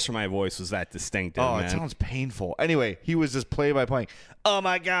 I wish my voice was that distinctive, man. It sounds painful. Anyway, he was just play-by-playing. Oh,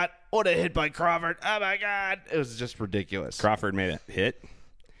 my God. What a hit by Crawford. Oh, my God. It was just ridiculous. Crawford made a hit.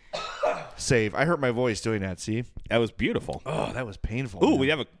 Save. I hurt my voice doing that, see? That was beautiful. Oh, that was painful. Ooh, we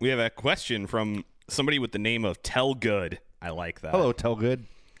have a question from somebody with the name of Tell Good. I like that. Hello, Tell Good.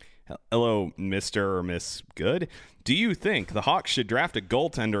 Hello, Mr. or Miss Good. Do you think the Hawks should draft a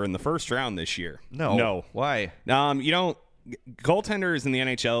goaltender in the first round this year? No. Why? Goaltenders in the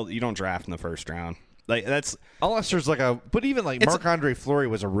NHL, you don't draft in the first round. That's unless there's but even Marc-Andre Fleury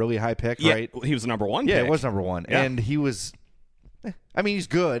was a really high pick, right? He was the number one. Yeah, pick. It was number one, yeah. And he was. He's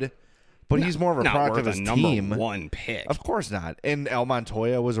good, but he's more of a product of his team. Number one pick, of course not. And El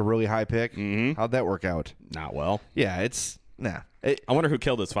Montoya was a really high pick. Mm-hmm. How'd that work out? Not well. Yeah, it's nah. I wonder who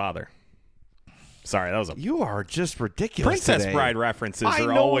killed his father. Sorry, that was You are just ridiculous. Princess today. Bride references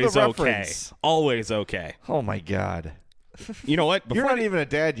are always okay. Always okay. Oh my God. You know what? You're not even a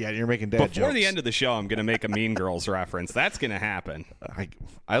dad yet. And you're making dad jokes. Before the end of the show, I'm going to make a Mean Girls reference. That's going to happen.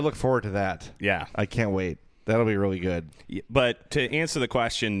 I look forward to that. Yeah. I can't wait. That'll be really good. But to answer the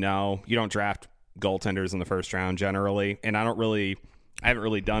question, no, you don't draft goaltenders in the first round generally. And I haven't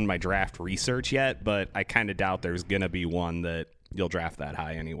really done my draft research yet, but I kind of doubt there's going to be one that you'll draft that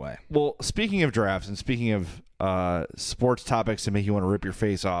high anyway. Well, speaking of drafts and speaking of sports topics to make you want to rip your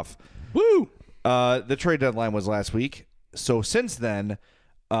face off, woo! The trade deadline was last week. So since then,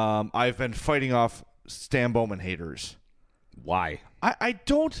 I've been fighting off Stan Bowman haters. Why? I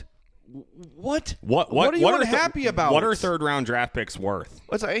don't. What? What are you unhappy about? What are third round draft picks worth?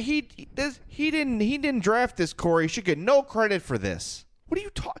 He didn't draft this, Corey. He should get no credit for this. What are you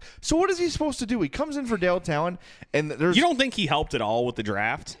talking? So what is he supposed to do? He comes in for Dale Talon, and there's. You don't think he helped at all with the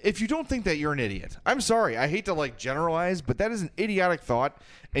draft? If you don't think that, you're an idiot. I'm sorry. I hate to generalize, but that is an idiotic thought,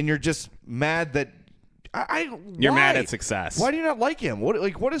 and you're just mad that. You're mad at success. Why do you not like him?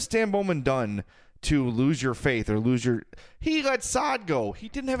 What has Stan Bowman done to lose your faith or lose your? He let Saad go. He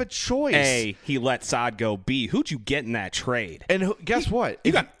didn't have a choice. A, he let Saad go. B, who'd you get in that trade? And guess what?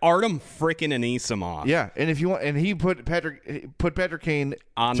 You got Artem freaking Anisimov. Yeah, and if you want, and he put Patrick Kane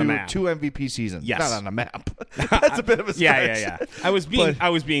on the map. 2 MVP seasons. Yes, not on the map. That's a bit of a stretch. Yeah. I was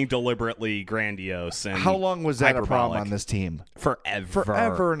being deliberately grandiose. And how long was that hyperbolic. a problem on this team?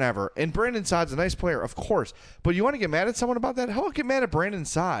 Forever and ever. And Brandon Saad's a nice player, of course. But you want to get mad at someone about that? How about get mad at Brandon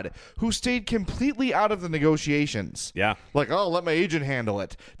Saad, who stayed completely out of the negotiations? Yeah. Let my agent handle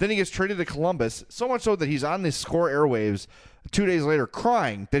it. Then he gets traded to Columbus, so much so that he's on the Score airwaves 2 days later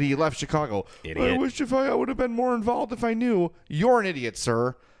crying that he left Chicago. Idiot. I wish I would have been more involved if I knew. You're an idiot,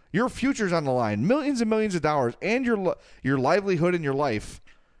 sir. Your future's on the line. Millions and millions of dollars and your livelihood and your life.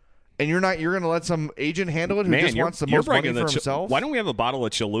 And you're going to let some agent handle it who just wants the most money for himself? Why don't we have a bottle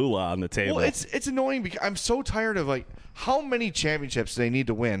of Cholula on the table? Well, it's annoying because I'm so tired of how many championships do they need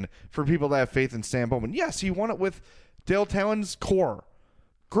to win for people to have faith in Stan Bowman? Yes, he won it with Dale Talon's core.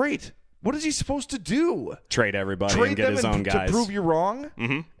 Great. What is he supposed to do? Trade everybody and get his own guys. To prove you wrong?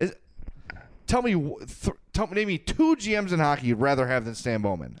 Mm-hmm. Name me 2 GMs in hockey you'd rather have than Stan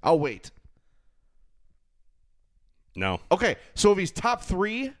Bowman. I'll wait. No. Okay, so if he's top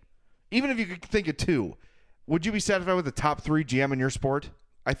 3, even if you could think of 2, would you be satisfied with the top 3 GM in your sport?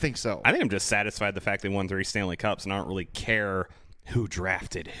 I think so. I think I'm just satisfied the fact they won 3 Stanley Cups, and I don't really care who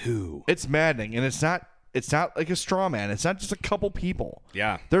drafted who. It's maddening, and it's not like a straw man. It's not just a couple people.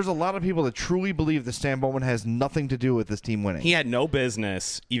 Yeah. There's a lot of people that truly believe that Stan Bowman has nothing to do with this team winning. He had no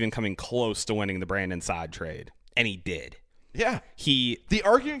business even coming close to winning the Brandon Saad trade, and he did. Yeah. The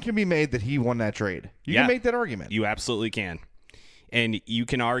argument can be made that he won that trade. You can make that argument. You absolutely can. And you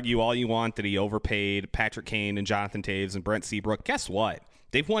can argue all you want that he overpaid Patrick Kane and Jonathan Taves and Brent Seabrook. Guess what?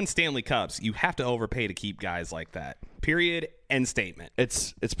 They've won Stanley Cups. You have to overpay to keep guys like that. Period. End statement.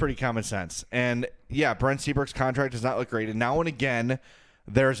 It's pretty common sense. And yeah, Brent Seabrook's contract does not look great. And now and again,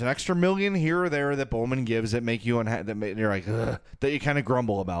 there's an extra $1 million here or there that Bowman gives that make you unhappy. You're like, ugh, that you kind of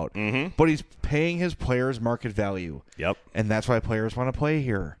grumble about. Mm-hmm. But he's paying his players market value. Yep. And that's why players want to play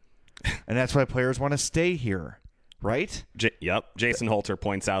here. And that's why players want to stay here. Right? Yep. Jason Holter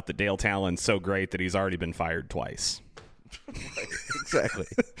points out that Dale Talon's so great that he's already been fired twice. Exactly.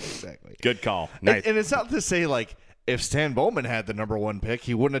 Good call. Nice. And it's not to say, like, if Stan Bowman had the number 1 pick,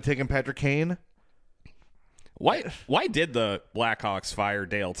 he wouldn't have taken Patrick Kane. Why did the Blackhawks fire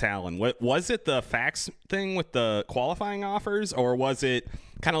Dale Talon? Was it the fax thing with the qualifying offers, or was it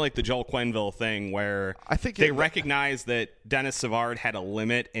kind of like the Joel Quenneville thing where I think they recognized that Dennis Savard had a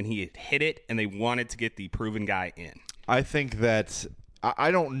limit and he had hit it, and they wanted to get the proven guy in? I think that I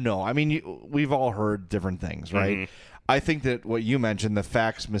don't know. I mean, we've all heard different things, right? Mm-hmm. I think that what you mentioned, the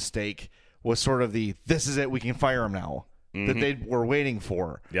fax mistake, was sort of this is it, we can fire him now, that they were waiting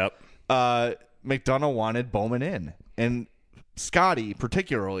for. Yep. McDonough wanted Bowman in, and Scotty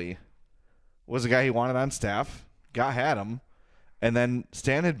particularly was a guy he wanted on staff, had him, and then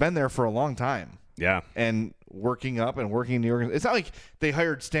Stan had been there for a long time. Yeah. And working up and working in the organization. It's not like they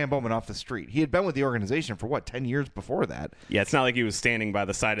hired Stan Bowman off the street. He had been with the organization for 10 years before that. Yeah, it's not like he was standing by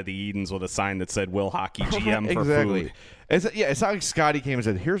the side of the Edens with a sign that said Will Hockey GM for food. It's not like Scotty came and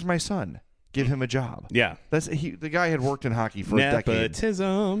said, "Here's my son. Give him a job." Yeah. The guy had worked in hockey for a decade.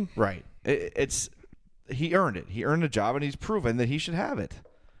 Nepotism. Right. He earned it. He earned a job, and he's proven that he should have it.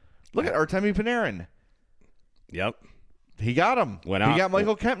 Look at Artemi Panarin. Yep. He got him. He got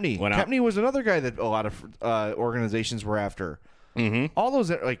Michael Kempny. Kempny was another guy that a lot of organizations were after. Mm-hmm. All those,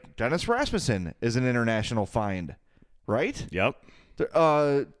 like Dennis Rasmussen is an international find, right? Yep.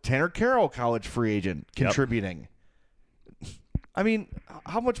 Tanner Carroll, college free agent, contributing. Yep. I mean,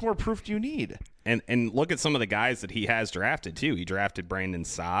 how much more proof do you need? And look at some of the guys that he has drafted, too. He drafted Brandon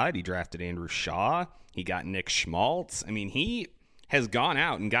Saad. He drafted Andrew Shaw. He got Nick Schmaltz. I mean, he has gone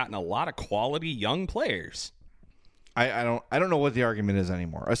out and gotten a lot of quality young players. I don't know what the argument is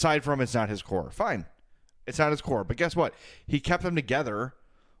anymore. Aside from it's not his core. Fine. It's not his core. But guess what? He kept them together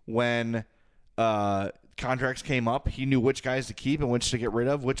when contracts came up. He knew which guys to keep and which to get rid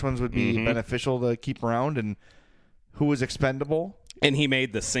of, which ones would be beneficial to keep around, and who was expendable. And he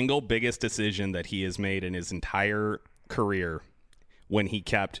made the single biggest decision that he has made in his entire career when he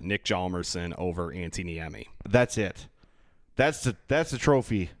kept Nick Hjalmarsson over Antti Niemi. That's it. That's the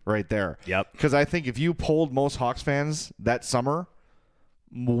trophy right there. Yep. Because I think if you polled most Hawks fans that summer,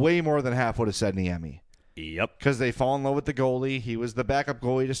 way more than half would have said Niemi. Yep. Because they fall in love with the goalie. He was the backup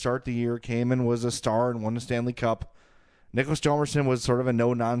goalie to start the year, came and was a star and won the Stanley Cup. Nicholas Hjalmarsson was sort of a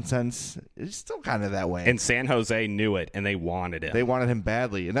no-nonsense. He's still kind of that way. And San Jose knew it, and they wanted him. They wanted him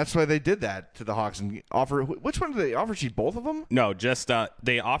badly, and that's why they did that to the Hawks. And which one did they offer sheet? Both of them? No, just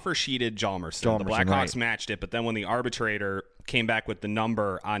they offer sheeted Hjalmarsson. The Blackhawks matched it, but then when the arbitrator came back with the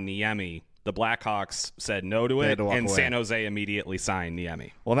number on Niemi, the Blackhawks said no to it, and away. San Jose immediately signed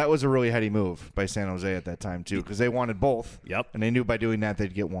Niemi. Well, that was a really heady move by San Jose at that time, too, because they wanted both. Yep. And they knew by doing that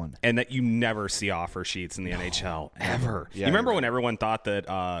they'd get one. And that you never see offer sheets in the NHL, ever. Yeah, you remember when everyone thought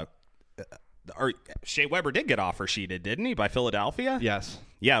that Shea Weber did get offer sheeted, didn't he, by Philadelphia? Yes.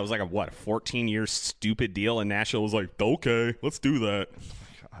 Yeah, it was like a 14-year stupid deal, and Nashville was like, okay, let's do that.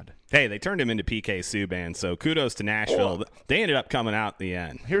 God. Hey, they turned him into PK Subban, so kudos to Nashville. They ended up coming out in the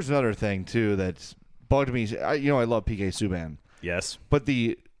end. Here's another thing, too, that's bugged me. I love PK Subban. Yes. But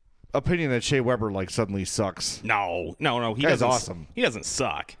the opinion that Shea Weber suddenly sucks. No. He That's doesn't. awesome. He doesn't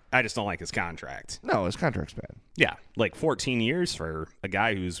suck. I just don't like his contract. No, his contract's bad. Yeah, like 14 years for a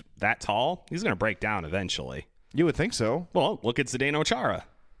guy who's that tall. He's going to break down eventually. You would think so. Well, look at Zdeno Chara.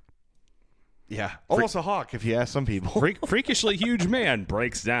 Yeah, almost a Hawk if you ask some people. Freakishly huge man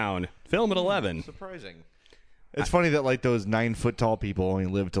breaks down. Film at 11. Surprising. It's funny that those 9-foot tall people only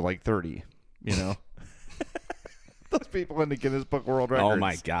live to 30. You know, those people in the Guinness Book World Records. Oh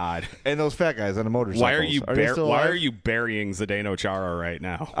my God! And those fat guys on the motorcycles. Why are you Why are you burying Zdeno Chara right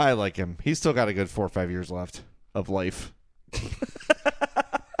now? I like him. He's still got a good 4 or 5 years left of life.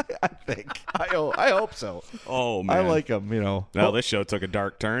 I think. I hope so. Oh, man. I like him, Well, this show took a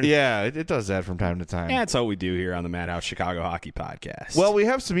dark turn. Yeah, it does that from time to time. Yeah, that's what we do here on the Madhouse Chicago Hockey Podcast. Well, we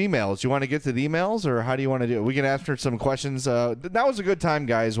have some emails. You want to get to the emails, or how do you want to do it? We can answer some questions. That was a good time,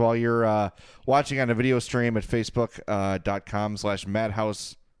 guys, while you're watching on a video stream at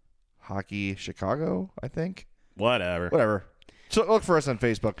facebook.com/Madhouse Hockey Chicago, I think. Whatever. So look for us on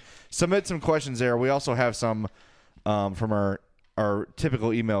Facebook. Submit some questions there. We also have some from our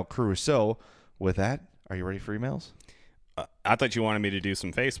typical email crew. So with that, are you ready for emails? I thought you wanted me to do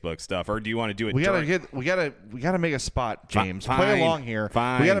some Facebook stuff, or do you want to do it? We gotta make a spot, James. Fine. Play along here.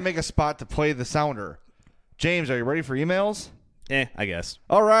 Fine. We gotta make a spot to play the sounder. James, are you ready for emails? I guess.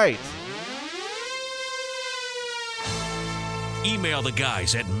 All right. Email the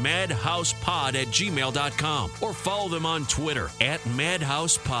guys at madhousepod@gmail.com or follow them on Twitter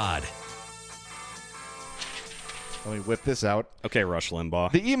 @madhousepod. Let me whip this out. Okay, Rush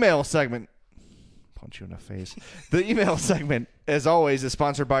Limbaugh. The email segment. Punch you in the face. The email segment, as always, is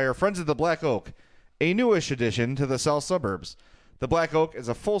sponsored by our friends at the Black Oak, a newish addition to the South Suburbs. The Black Oak is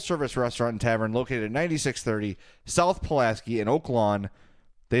a full-service restaurant and tavern located at 9630 South Pulaski in Oak Lawn.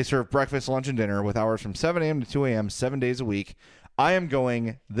 They serve breakfast, lunch, and dinner with hours from 7 a.m. to 2 a.m. 7 days a week. I am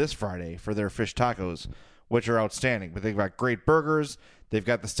going this Friday for their fish tacos, which are outstanding. But they've got great burgers. They've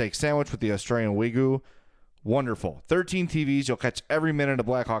got the steak sandwich with the Australian Wagyu. Wonderful. 13 TVs. You'll catch every minute of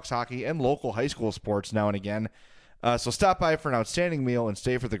Blackhawks hockey and local high school sports now and again. So stop by for an outstanding meal and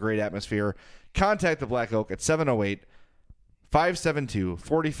stay for the great atmosphere. Contact the Black Oak at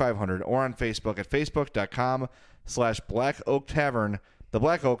 708-572-4500 or on Facebook at facebook.com/Black Oak Tavern. The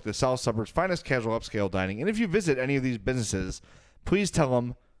Black Oak, the South Suburbs' finest casual upscale dining. And if you visit any of these businesses, please tell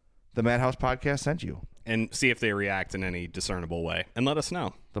them the Madhouse Podcast sent you. And see if they react in any discernible way. And let us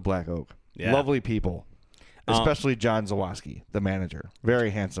know. The Black Oak. Yeah. Lovely people. Especially John Zawaski, the manager. Very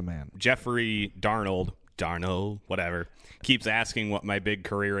handsome man. Jeffrey Darnold, whatever, keeps asking what my big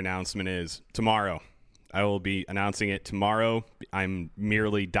career announcement is. Tomorrow. I will be announcing it tomorrow. I'm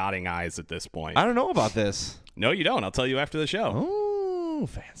merely dotting I's at this point. I don't know about this. No, you don't. I'll tell you after the show. Oh,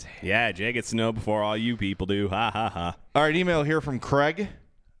 fancy. Yeah, Jay gets to know before all you people do. Ha, ha, ha. All right, email here from Craig.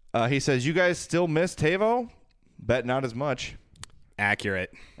 He says, you guys still miss TAVO? Bet not as much.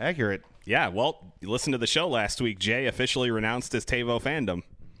 Accurate. Yeah, well, you listened to the show last week. Jay officially renounced his TAVO fandom.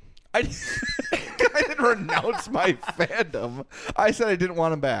 I didn't renounce my fandom. I said I didn't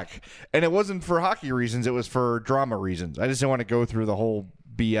want him back. And it wasn't for hockey reasons. It was for drama reasons. I just didn't want to go through the whole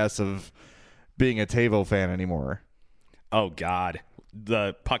BS of being a TAVO fan anymore. Oh, God.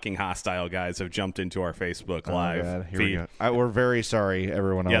 The Pucking Hostile guys have jumped into our Facebook Live feed. We go. We're very sorry,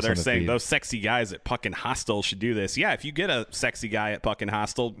 everyone else. Yeah, they're on the saying feed. those sexy guys at Pucking Hostile should do this. Yeah, if you get a sexy guy at Pucking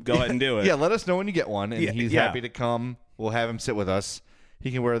Hostile, go ahead and do it. Yeah, let us know when you get one, and he's happy to come. We'll have him sit with us. He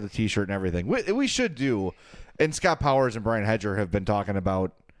can wear the T-shirt and everything. We should do, and Scott Powers and Brian Hedger have been talking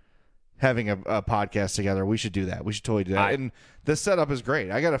about having a podcast together. We should do that. We should totally do that. And the setup is great.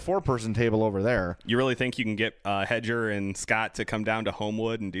 I got a 4-person table over there. You really think you can get Hedger and Scott to come down to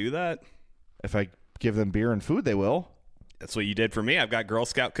Homewood and do that? If I give them beer and food, they will. That's what you did for me. I've got Girl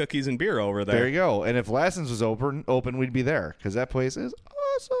Scout cookies and beer over there. There you go. And if Lassen's was open, we'd be there because that place is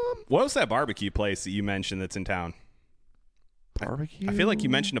awesome. What was that barbecue place that you mentioned that's in town? Barbecue? I feel like you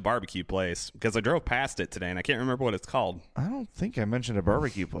mentioned a barbecue place because I drove past it today and I can't remember what it's called. I don't think I mentioned a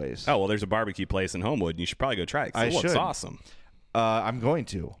barbecue place. Oh, well, there's a barbecue place in Homewood and you should probably go try it because it looks awesome. I'm going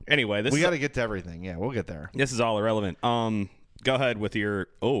to. Anyway, we got to get to everything. Yeah, we'll get there. This is all irrelevant. Go ahead with your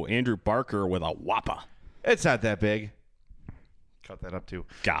Andrew Barker with a whopper. It's not that big. Cut that up too.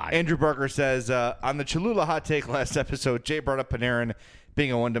 God. Andrew Barker says on the Cholula hot take last episode, Jay brought up Panarin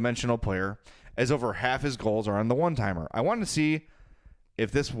being a one-dimensional player, as over half his goals are on the one-timer. I wanted to see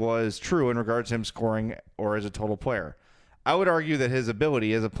if this was true in regards to him scoring or as a total player. I would argue that his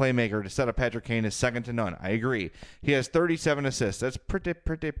ability as a playmaker to set up Patrick Kane is second to none. I agree. He has 37 assists. That's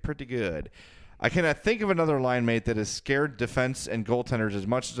pretty good. I cannot think of another line mate that has scared defense and goaltenders as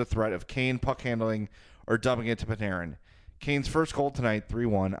much as the threat of Kane puck handling or dumping it to Panarin. Kane's first goal tonight,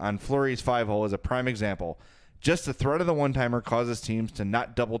 3-1, on Fleury's 5-hole is a prime example. Just the threat of the one-timer causes teams to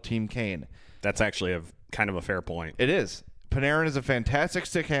not double-team Kane. That's actually kind of a fair point. It is. Panarin is a fantastic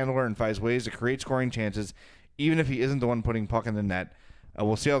stick handler and finds ways to create scoring chances, even if he isn't the one putting puck in the net.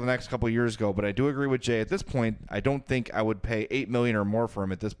 We'll see how the next couple of years go, but I do agree with Jay. At this point, I don't think I would pay $8 million or more for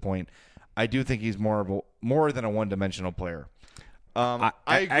him at this point. I do think he's more than a one-dimensional player. I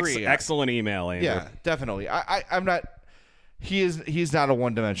agree. Excellent email, Andrew. Yeah, definitely. I'm not. He's not a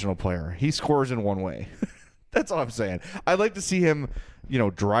one-dimensional player. He scores in one way. That's all I'm saying. I'd like to see him,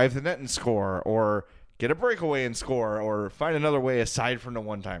 drive the net and score, or get a breakaway and score, or find another way aside from the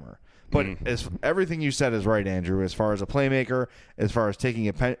one-timer. But as everything you said is right, Andrew, as far as a playmaker, as far as taking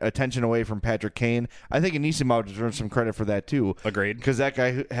attention away from Patrick Kane, I think Anisimov deserves some credit for that too. Agreed. Because that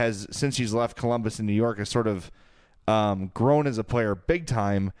guy has, since he's left Columbus in New York, has sort of grown as a player big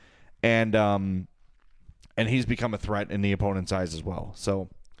time, and he's become a threat in the opponent's eyes as well. So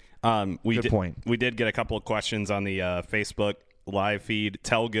Good point. We did get a couple of questions on the Facebook live feed.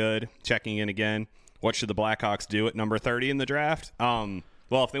 Tell Good checking in again. What should the Blackhawks do at number 30 in the draft? Well,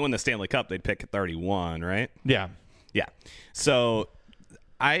 if they win the Stanley Cup, they'd pick at 31, right? Yeah. Yeah. So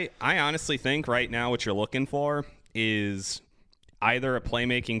I honestly think right now what you're looking for is either a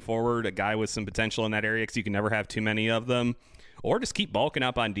playmaking forward, a guy with some potential in that area, because you can never have too many of them, or just keep bulking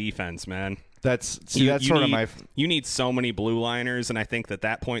up on defense, man. You need so many blue liners, and I think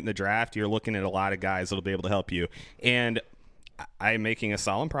that point in the draft, you're looking at a lot of guys that'll be able to help you. And I'm making a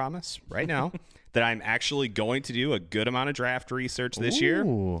solemn promise right now that I'm actually going to do a good amount of draft research this year,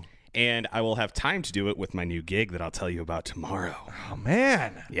 and I will have time to do it with my new gig that I'll tell you about tomorrow. Oh,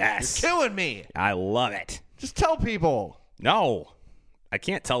 man. Yes. You're killing me. I love it. Just tell people. No. I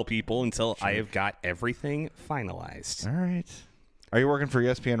can't tell people until I have got everything finalized. All right. Are you working for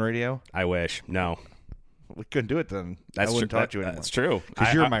ESPN Radio? I wish. No. We couldn't do it then. I wouldn't talk to you anymore. That's true.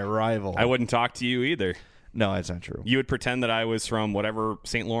 Because you're my rival. I wouldn't talk to you either. No, that's not true. You would pretend that I was from whatever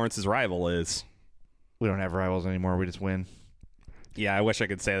St. Lawrence's rival is. We don't have rivals anymore. We just win. Yeah, I wish I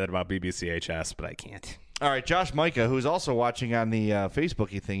could say that about BBCHS, but I can't. All right, Josh Micah, who's also watching on the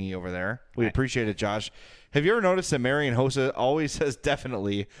Facebooky thingy over there. We appreciate it, Josh. Have you ever noticed that Marian Hossa always says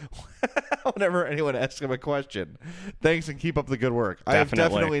definitely whenever anyone asks him a question? Thanks and keep up the good work. I have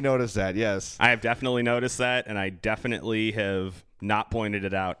definitely noticed that, yes. I have definitely noticed that, and I definitely have not pointed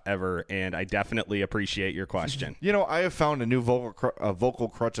it out ever, and I definitely appreciate your question. You know, I have found a new vocal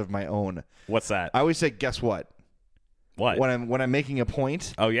crutch of my own. What's that? I always say, guess what? What? When I'm making a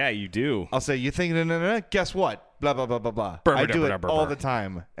point. Oh, yeah, you do. I'll say, you think, guess what? Blah, blah, blah, blah, blah. I do it all the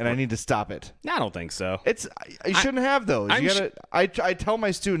time, and I need to stop it. I don't think so. You shouldn't have those. I tell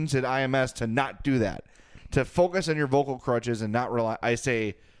my students at IMS to not do that, to focus on your vocal crutches and not rely. I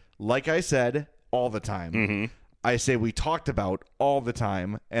say, like I said, all the time. Mm-hmm. I say, we talked about all the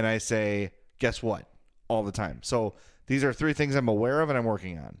time, and I say, guess what? All the time. So these are 3 things I'm aware of and I'm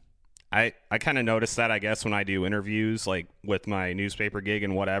working on. I kind of notice that, I guess, when I do interviews, like with my newspaper gig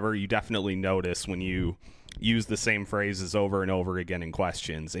and whatever, you definitely notice when you use the same phrases over and over again in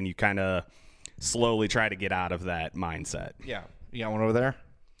questions, and you kind of slowly try to get out of that mindset. Yeah. You got one over there?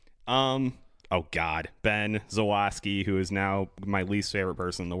 Oh, God. Ben Zawoski, who is now my least favorite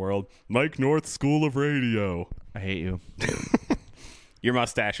person in the world. Mike North School of Radio. I hate you. Your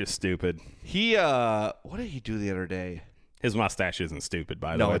mustache is stupid. What did he do the other day? His mustache isn't stupid,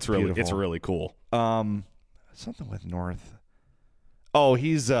 by the way. It's really cool. Something with North. Oh,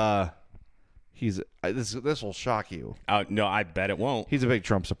 he's this will shock you. No, I bet it won't. He's a big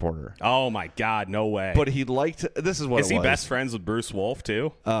Trump supporter. Oh my God, no way. But he liked. This is what. Is he best friends with Bruce Wolf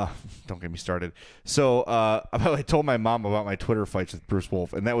too? Don't get me started. So I told my mom about my Twitter fights with Bruce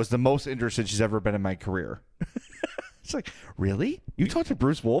Wolf, and that was the most interested she's ever been in my career. It's like, really? You talk to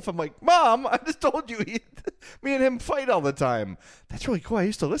Bruce Wolf? I'm like, Mom, I just told you me and him fight all the time. That's really cool. I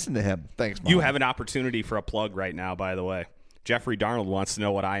used to listen to him. Thanks, Mom. You have an opportunity for a plug right now, by the way. Jeffrey Darnold wants to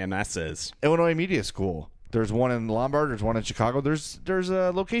know what IMS is. Illinois Media School. There's one in Lombard. There's one in Chicago. There's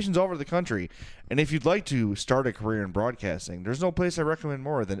locations all over the country. And if you'd like to start a career in broadcasting, there's no place I recommend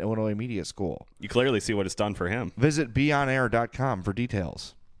more than Illinois Media School. You clearly see what it's done for him. Visit beonair.com for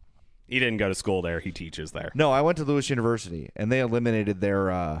details. He didn't go to school there. He teaches there. No, I went to Lewis University, and they eliminated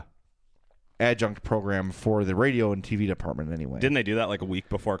their adjunct program for the radio and TV department anyway. Didn't they do that like a week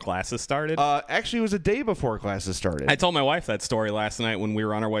before classes started? Actually, it was a day before classes started. I told my wife that story last night when we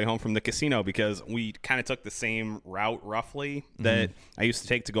were on our way home from the casino, because we kind of took the same route, roughly, that I used to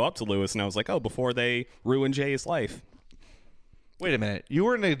take to go up to Lewis, and I was like, oh, before they ruin Jay's life. Wait a minute. You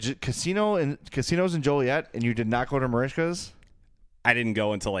were in a casinos in Joliet, and you did not go to Marishka's? I didn't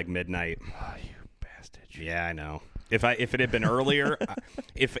go until like midnight. Oh, you bastard. Yeah, I know. If it had been earlier,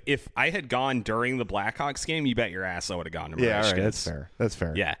 if I had gone during the Blackhawks game, you bet your ass I would have gone to Marishka's. Yeah, all right, that's fair. That's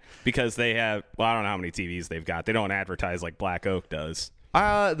fair. Yeah, because they have, I don't know how many TVs they've got. They don't advertise like Black Oak does.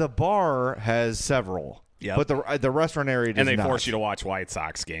 The bar has several. Yeah, but the restaurant area does not. And they force you to watch White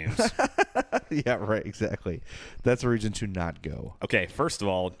Sox games. Yeah, right, exactly. That's a reason to not go. Okay, first of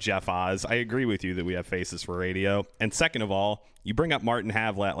all, Jeff Oz, I agree with you that we have faces for radio. And second of all, you bring up Martin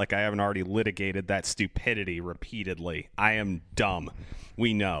Havlat like I haven't already litigated that stupidity repeatedly. I am dumb.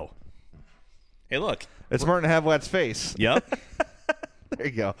 We know. Hey, look. It's Martin Havlat's face. Yep. There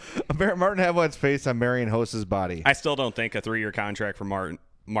you go. Martin Havlat's face on Marian Hossa's body. I still don't think a 3-year contract for Martin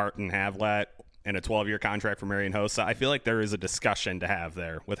Havlat and a 12-year contract for Marian Hossa, I feel like there is a discussion to have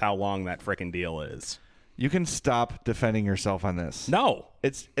there with how long that frickin' deal is. You can stop defending yourself on this. No.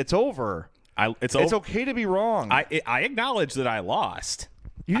 It's over. It's okay to be wrong. I acknowledge that I lost.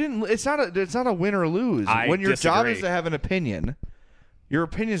 You didn't. It's not a win or lose. When your job is to have an opinion, Your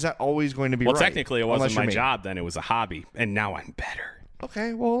opinion is not always going to be well, right. Technically, it wasn't my me. job then. It was a hobby, and now I'm better.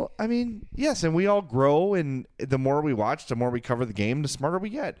 Okay, well, I mean, yes, and we all grow, and the more we watch, the more we cover the game, the smarter we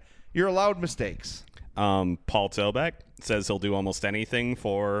get. You're allowed mistakes. Paul Tobeck says he'll do almost anything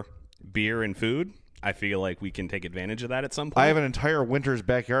for beer and food. I feel like we can take advantage of that at some point. I have an entire winter's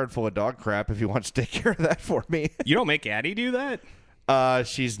backyard full of dog crap if he wants to take care of that for me. You don't make Addie do that?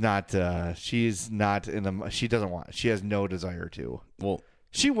 She's not in the. She doesn't want. She has no desire to. Well,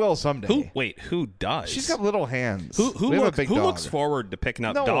 she will someday. Who does? She's got little hands. Who looks forward to picking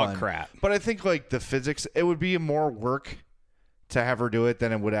up dog crap? But I think like the physics, it would be more work to have her do it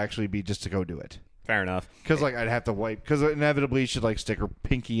than it would actually be just to go do it. Fair enough. Because like I'd have to wipe. Because inevitably she'd like stick her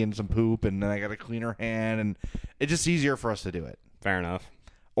pinky in some poop, and then I got to clean her hand, and it's just easier for us to do it. Fair enough.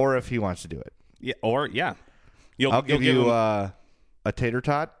 Or if he wants to do it. Yeah. Or yeah. I'll give you a tater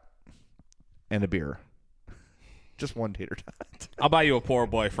tot and a beer. Just one tater tot. I'll buy you a poor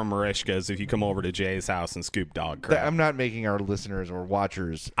boy from Marishka's if you come over to Jay's house and scoop dog crap. I'm not making our listeners or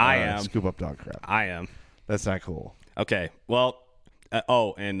watchers scoop up dog crap. I am. That's not cool. Okay. Well,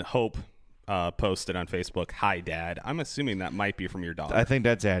 and Hope posted on Facebook, "Hi, Dad." I'm assuming that might be from your dog. I think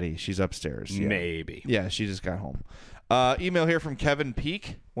that's Addie. She's upstairs. Yeah. Maybe. Yeah, she just got home. Email here from Kevin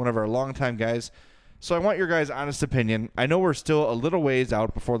Peak, one of our longtime guys. So I want your guys' honest opinion. I know we're still a little ways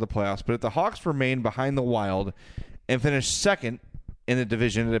out before the playoffs, but if the Hawks remain behind the Wild and finish second in the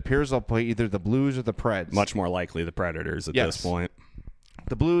division, it appears they'll play either the Blues or the Preds. Much more likely the Predators at this point.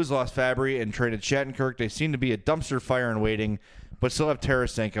 The Blues lost Fabry and traded Shattenkirk. They seem to be a dumpster fire in waiting, but still have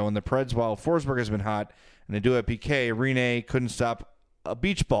Tarasenko. And the Preds, while Forsberg has been hot, and they do have PK, Rene couldn't stop a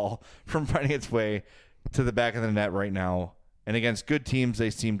beach ball from finding its way to the back of the net right now. And against good teams, they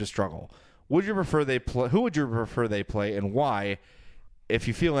seem to struggle. Would you prefer they play? Who would you prefer they play, and why? If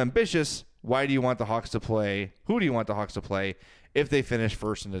you feel ambitious, why do you want the Hawks to play? Who do you want the Hawks to play if they finish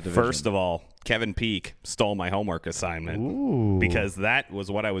first in the division? First of all, Kevin Peak stole my homework assignment. Ooh. Because that was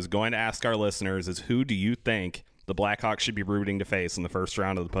what I was going to ask our listeners: is who do you think the Blackhawks should be rooting to face in the first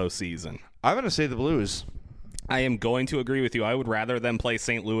round of the postseason? I'm going to say the Blues. I am going to agree with you. I would rather them play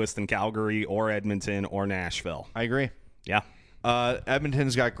St. Louis than Calgary or Edmonton or Nashville. I agree. Yeah.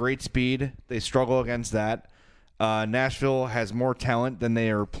 Edmonton's got great speed. They struggle against that. Nashville has more talent than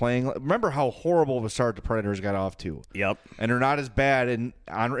they are playing. Remember how horrible of a start the Predators got off to. Yep. And they're not as bad in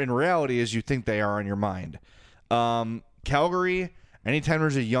reality as you think they are in your mind. Calgary, anytime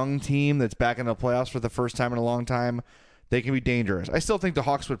there's a young team that's back in the playoffs for the first time in a long time, they can be dangerous. I still think the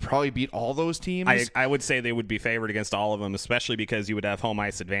Hawks would probably beat all those teams. I would say they would be favored against all of them, especially because you would have home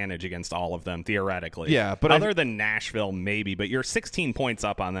ice advantage against all of them, theoretically. Yeah, but other than Nashville, maybe. But you're 16 points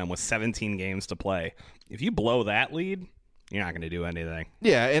up on them with 17 games to play. If you blow that lead, you're not going to do anything.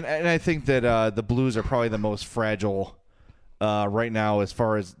 Yeah, and I think that the Blues are probably the most fragile right now as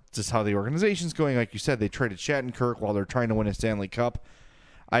far as just how the organization's going. Like you said, they traded Shattenkirk while they're trying to win a Stanley Cup.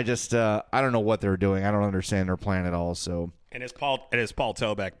 I just I don't know what they're doing. I don't understand their plan at all. So, and as Paul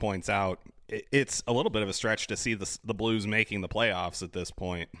Tobeck points out, it's a little bit of a stretch to see the Blues making the playoffs at this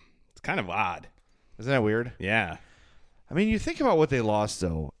point. It's kind of odd. Isn't that weird? Yeah. I mean, you think about what they lost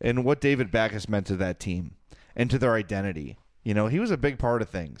though, and what David Backes meant to that team and to their identity. You know, he was a big part of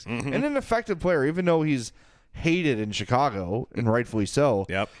things, and an effective player, even though he's hated in Chicago and rightfully so.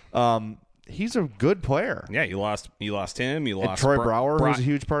 Yep. He's a good player. Yeah, you lost him. You lost Troy Brouwer, who's a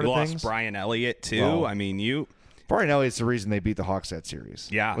huge part of things. You lost Brian Elliott, too. Well, I mean, Brian Elliott's the reason they beat the Hawks that series.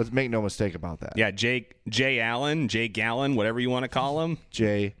 Yeah. Let's make no mistake about that. Yeah, Jay Gallon, whatever you want to call him.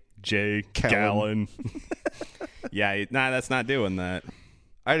 Jay Gallon. Yeah, that's not doing that.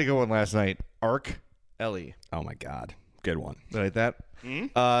 I had a good one last night. Ark Ellie. Oh, my God. Good one. Like that?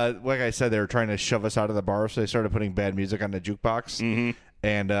 Mm-hmm. Like I said, they were trying to shove us out of the bar, so they started putting bad music on the jukebox. Mm-hmm.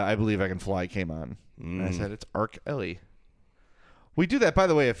 And I Believe I Can Fly came on. And I said, it's Ark Ellie. We do that, by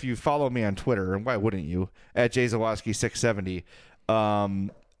the way, if you follow me on Twitter, and why wouldn't you, at JZawoski670.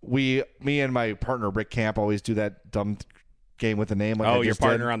 Me and my partner, Rick Camp, always do that dumb game with the name. Like your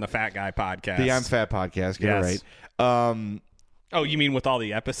partner on the Fat Guy podcast. The I'm Fat podcast. Get it right. Oh, you mean with all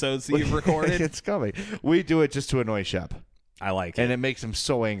the episodes that you've recorded? It's coming. We do it just to annoy Shep. I like it. And it makes him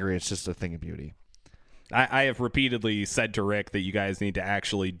so angry. It's just a thing of beauty. I have repeatedly said to Rick that you guys need to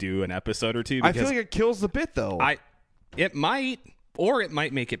actually do an episode or two. I feel like it kills the bit, though. It might, or it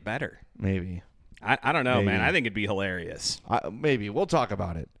might make it better. Maybe. I don't know, man. I think it'd be hilarious. Maybe. We'll talk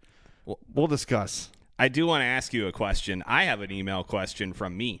about it. We'll discuss. I do want to ask you a question. I have an email question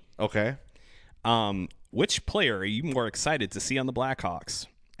from me. Okay. Which player are you more excited to see on the Blackhawks?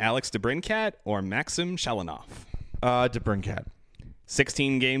 Alex DeBrincat or Maxim Shalinov? DeBrincat.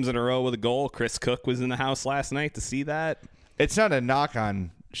 16 games in a row with a goal. Chris Cook was in the house last night to see that. It's not a knock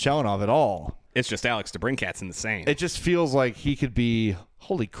on Shalanov at all. It's just Alex DeBrincat's insane. It just feels like he could be,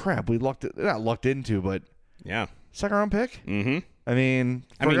 holy crap, not lucked into, but yeah, second round pick. Mm-hmm. I mean,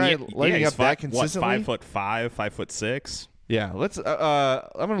 lighting up that consistently. 5'5", 5'6". Yeah, let's. I'm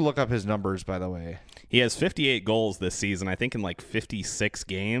gonna look up his numbers. By the way, he has 58 goals this season. I think in like 56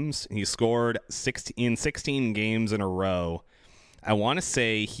 games. He scored 16 games in a row. I want to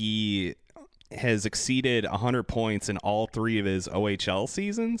say he has exceeded 100 points in all 3 of his OHL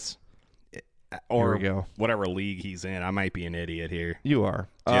seasons. Or whatever league he's in. I might be an idiot here. You are.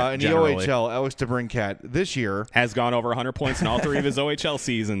 In the OHL, Alex DeBrincat this year has gone over 100 points in all 3 of his OHL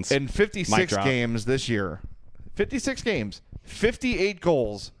seasons. In 56 games this year. 56 games. 58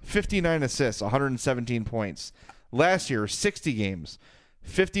 goals, 59 assists, 117 points. Last year, 60 games,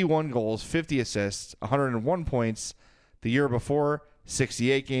 51 goals, 50 assists, 101 points. The year before,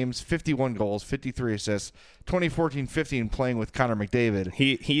 68 games, 51 goals, 53 assists, 2014-15 playing with Connor McDavid.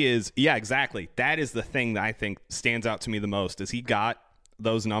 He is, yeah, exactly. That is the thing that I think stands out to me the most, is he got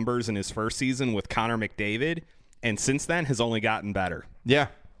those numbers in his first season with Connor McDavid, and since then has only gotten better. Yeah.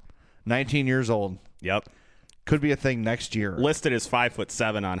 19 years old. Yep. Could be a thing next year. Listed as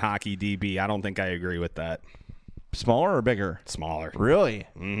 5'7" on Hockey DB. I don't think I agree with that. Smaller or bigger? Smaller. Really?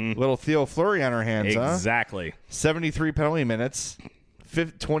 Mm-hmm. Little Theo Fleury on our hands, Exactly. 73 penalty minutes.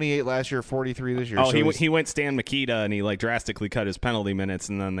 28 last year, 43 this year. Oh, so he went Stan Mikita, and he drastically cut his penalty minutes,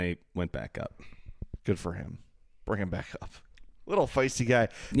 and then they went back up. Good for him. Bring him back up. Little feisty guy.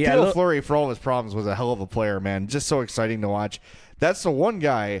 Yeah, Theo Fleury, for all of his problems, was a hell of a player, man. Just so exciting to watch. That's the one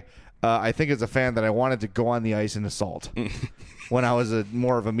guy I think as a fan that I wanted to go on the ice and assault when I was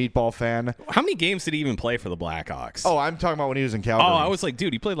more of a meatball fan. How many games did he even play for the Blackhawks? Oh, I'm talking about when he was in Calgary. Oh, I was like,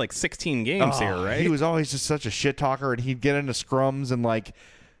 dude, he played like 16 games here, right? He was always just such a shit talker, and he'd get into scrums, and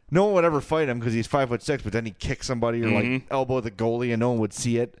no one would ever fight him because he's 5'6", but then he'd kick somebody or elbow the goalie, and no one would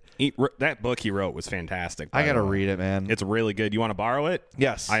see it. That book he wrote was fantastic. I got to read it, man. It's really good. You want to borrow it?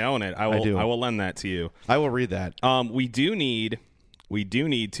 Yes. I own it. I will lend that to you. I will read that. We do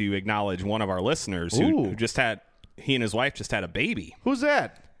need to acknowledge one of our listeners who just had, he and his wife just had a baby. Who's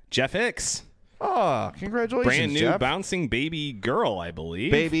that? Jeff Hicks. Oh, congratulations, Brand new Jeff. Bouncing baby girl, I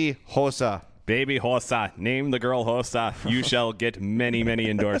believe. Baby Hossa. Baby Hossa. Name the girl Hossa. You shall get many, many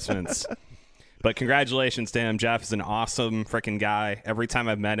endorsements. But congratulations to him. Jeff is an awesome freaking guy. Every time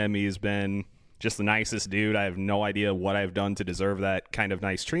I've met him, he's been just the nicest dude. I have no idea what I've done to deserve that kind of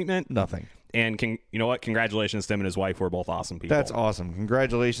nice treatment. Nothing. And you know what? Congratulations to him and his wife. We're both awesome people. That's awesome.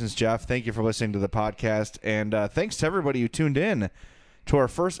 Congratulations, Jeff. Thank you for listening to the podcast. And thanks to everybody who tuned in to our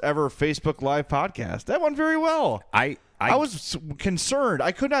first ever Facebook Live podcast. That went very well. I was concerned.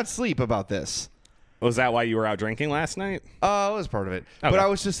 I could not sleep about this. Was that why you were out drinking last night? It was part of it. Okay. But I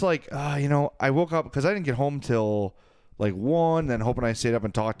was just like, I woke up because I didn't get home till 1, then hoping I stayed up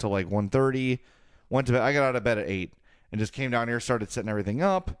and talked till 1:30. Went to bed. I got out of bed at 8 and just came down here, started setting everything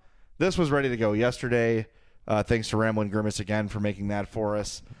up. This was ready to go yesterday. Thanks to Ramblin' Grimace again for making that for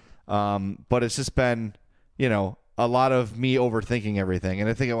us. But it's just been, a lot of me overthinking everything. And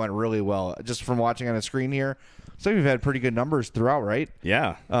I think it went really well. Just from watching on the screen here, so we've had pretty good numbers throughout, right?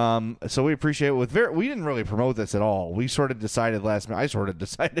 Yeah. So we appreciate it. We didn't really promote this at all. We sort of decided last minute. I sort of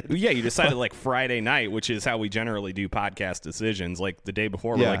decided. Yeah, you decided Friday night, which is how we generally do podcast decisions. The day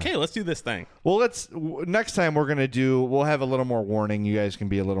before, we're like, hey, let's do this thing. Well, next time we'll have a little more warning. You guys can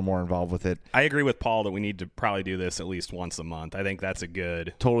be a little more involved with it. I agree with Paul that we need to probably do this at least once a month. I think that's a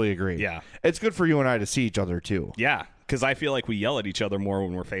good. Totally agree. Yeah. It's good for you and I to see each other too. Yeah. Because I feel like we yell at each other more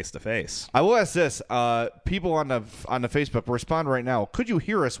when we're face to face. I will ask this: people on the Facebook, respond right now. Could you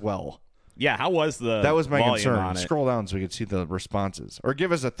hear us well? Yeah. How was the? That was my concern. On Scroll down so we could see the responses, or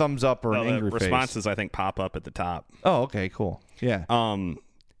give us a thumbs up or an angry face. Responses I think pop up at the top. Oh, okay, cool. Yeah.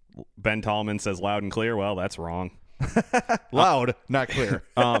 Ben Tallman says loud and clear. Well, that's wrong. Loud, not clear.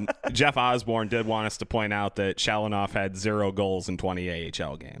 Jeff Osborne did want us to point out that Shalanov had 0 goals in 20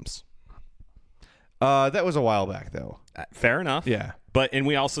 AHL games. That was a while back, though. Fair enough. Yeah. And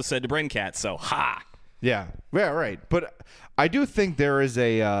we also said DeBrincat, so ha. Yeah. Yeah, right. But I do think there is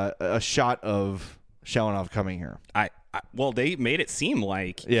a shot of Shalanov coming here. Well, they made it seem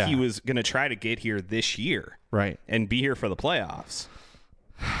like he was going to try to get here this year. Right. And be here for the playoffs.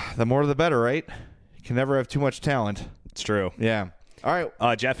 The more the better, right? You can never have too much talent. It's true. Yeah. All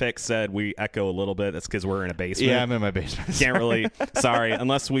right. Jeff Hicks said we echo a little bit. That's because we're in a basement. Yeah, I'm in my basement. Can't really. Sorry.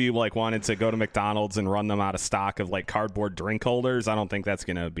 Unless we wanted to go to McDonald's and run them out of stock of cardboard drink holders, I don't think that's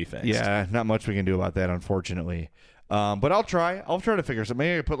going to be fixed. Yeah, not much we can do about that, unfortunately. But I'll try. I'll try to figure something.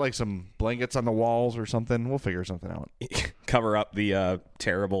 Maybe I put some blankets on the walls or something. We'll figure something out. Cover up the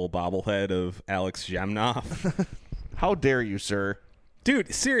terrible bobblehead of Alex Zhemnov. How dare you, sir?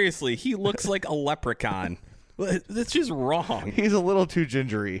 Dude, seriously, he looks like a leprechaun. That's just wrong. He's a little too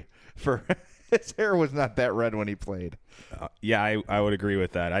gingery for his hair was not that red when he played. Yeah, I would agree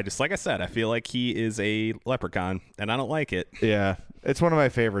with that. Like I said, I feel like he is a leprechaun, and I don't like it. Yeah, it's one of my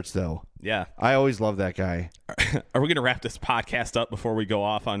favorites, though. Yeah. I always love that guy. Are we going to wrap this podcast up before we go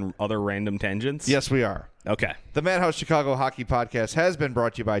off on other random tangents? Yes, we are. Okay. The Madhouse Chicago Hockey Podcast has been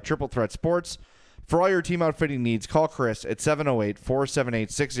brought to you by Triple Threat Sports. For all your team outfitting needs, call Chris at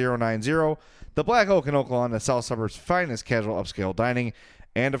 708-478-6090. The Black Oak in Oklahoma, the South Suburbs' finest casual upscale dining.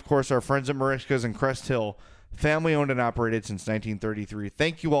 And, of course, our friends at Marishka's in Crest Hill, family-owned and operated since 1933.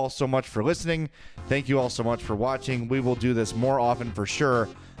 Thank you all so much for listening. Thank you all so much for watching. We will do this more often for sure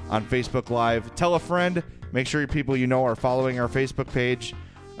on Facebook Live. Tell a friend. Make sure people you know are following our Facebook page.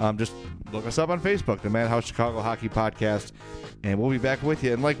 Just look us up on Facebook, the Madhouse Chicago Hockey Podcast, and we'll be back with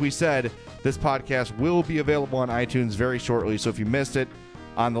you. And like we said, this podcast will be available on iTunes very shortly, so if you missed it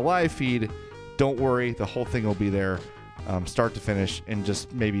on the live feed, don't worry. The whole thing will be there start to finish in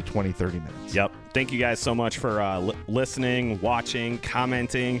just maybe 20, 30 minutes. Yep. Thank you guys so much for listening, watching,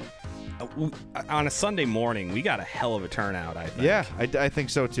 commenting. On a Sunday morning, we got a hell of a turnout, I think. Yeah, I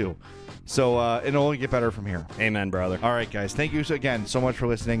think so, too. So it'll only get better from here. Amen, brother. All right, guys. Thank you again so much for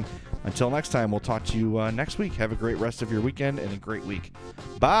listening. Until next time, we'll talk to you next week. Have a great rest of your weekend and a great week.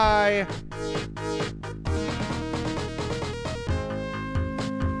 Bye.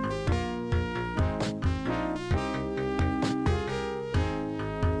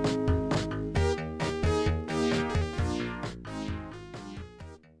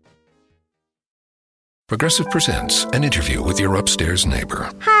 Progressive presents an interview with your upstairs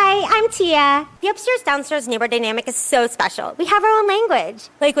neighbor. Hi, I'm Tia. The upstairs-downstairs neighbor dynamic is so special. We have our own language.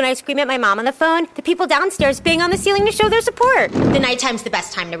 Like when I scream at my mom on the phone, the people downstairs bang on the ceiling to show their support. The nighttime's the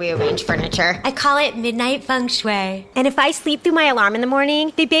best time to rearrange furniture. I call it midnight feng shui. And if I sleep through my alarm in the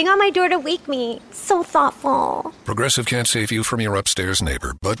morning, they bang on my door to wake me. So thoughtful. Progressive can't save you from your upstairs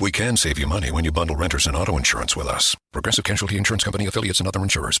neighbor, but we can save you money when you bundle renters and auto insurance with us. Progressive Casualty Insurance Company, affiliates, and other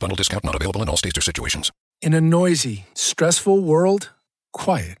insurers. Bundle discount not available in all states or situations. In a noisy, stressful world,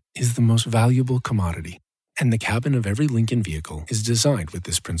 quiet is the most valuable commodity. And the cabin of every Lincoln vehicle is designed with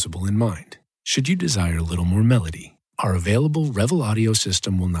this principle in mind. Should you desire a little more melody, our available Revel audio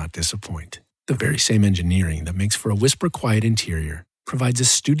system will not disappoint. The very same engineering that makes for a whisper-quiet interior provides a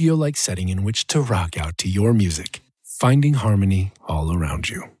studio-like setting in which to rock out to your music, finding harmony all around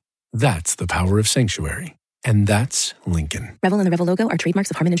you. That's the power of Sanctuary. And that's Lincoln. Revel and the Revel logo are trademarks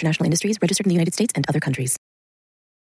of Harman International Industries, registered in the United States and other countries.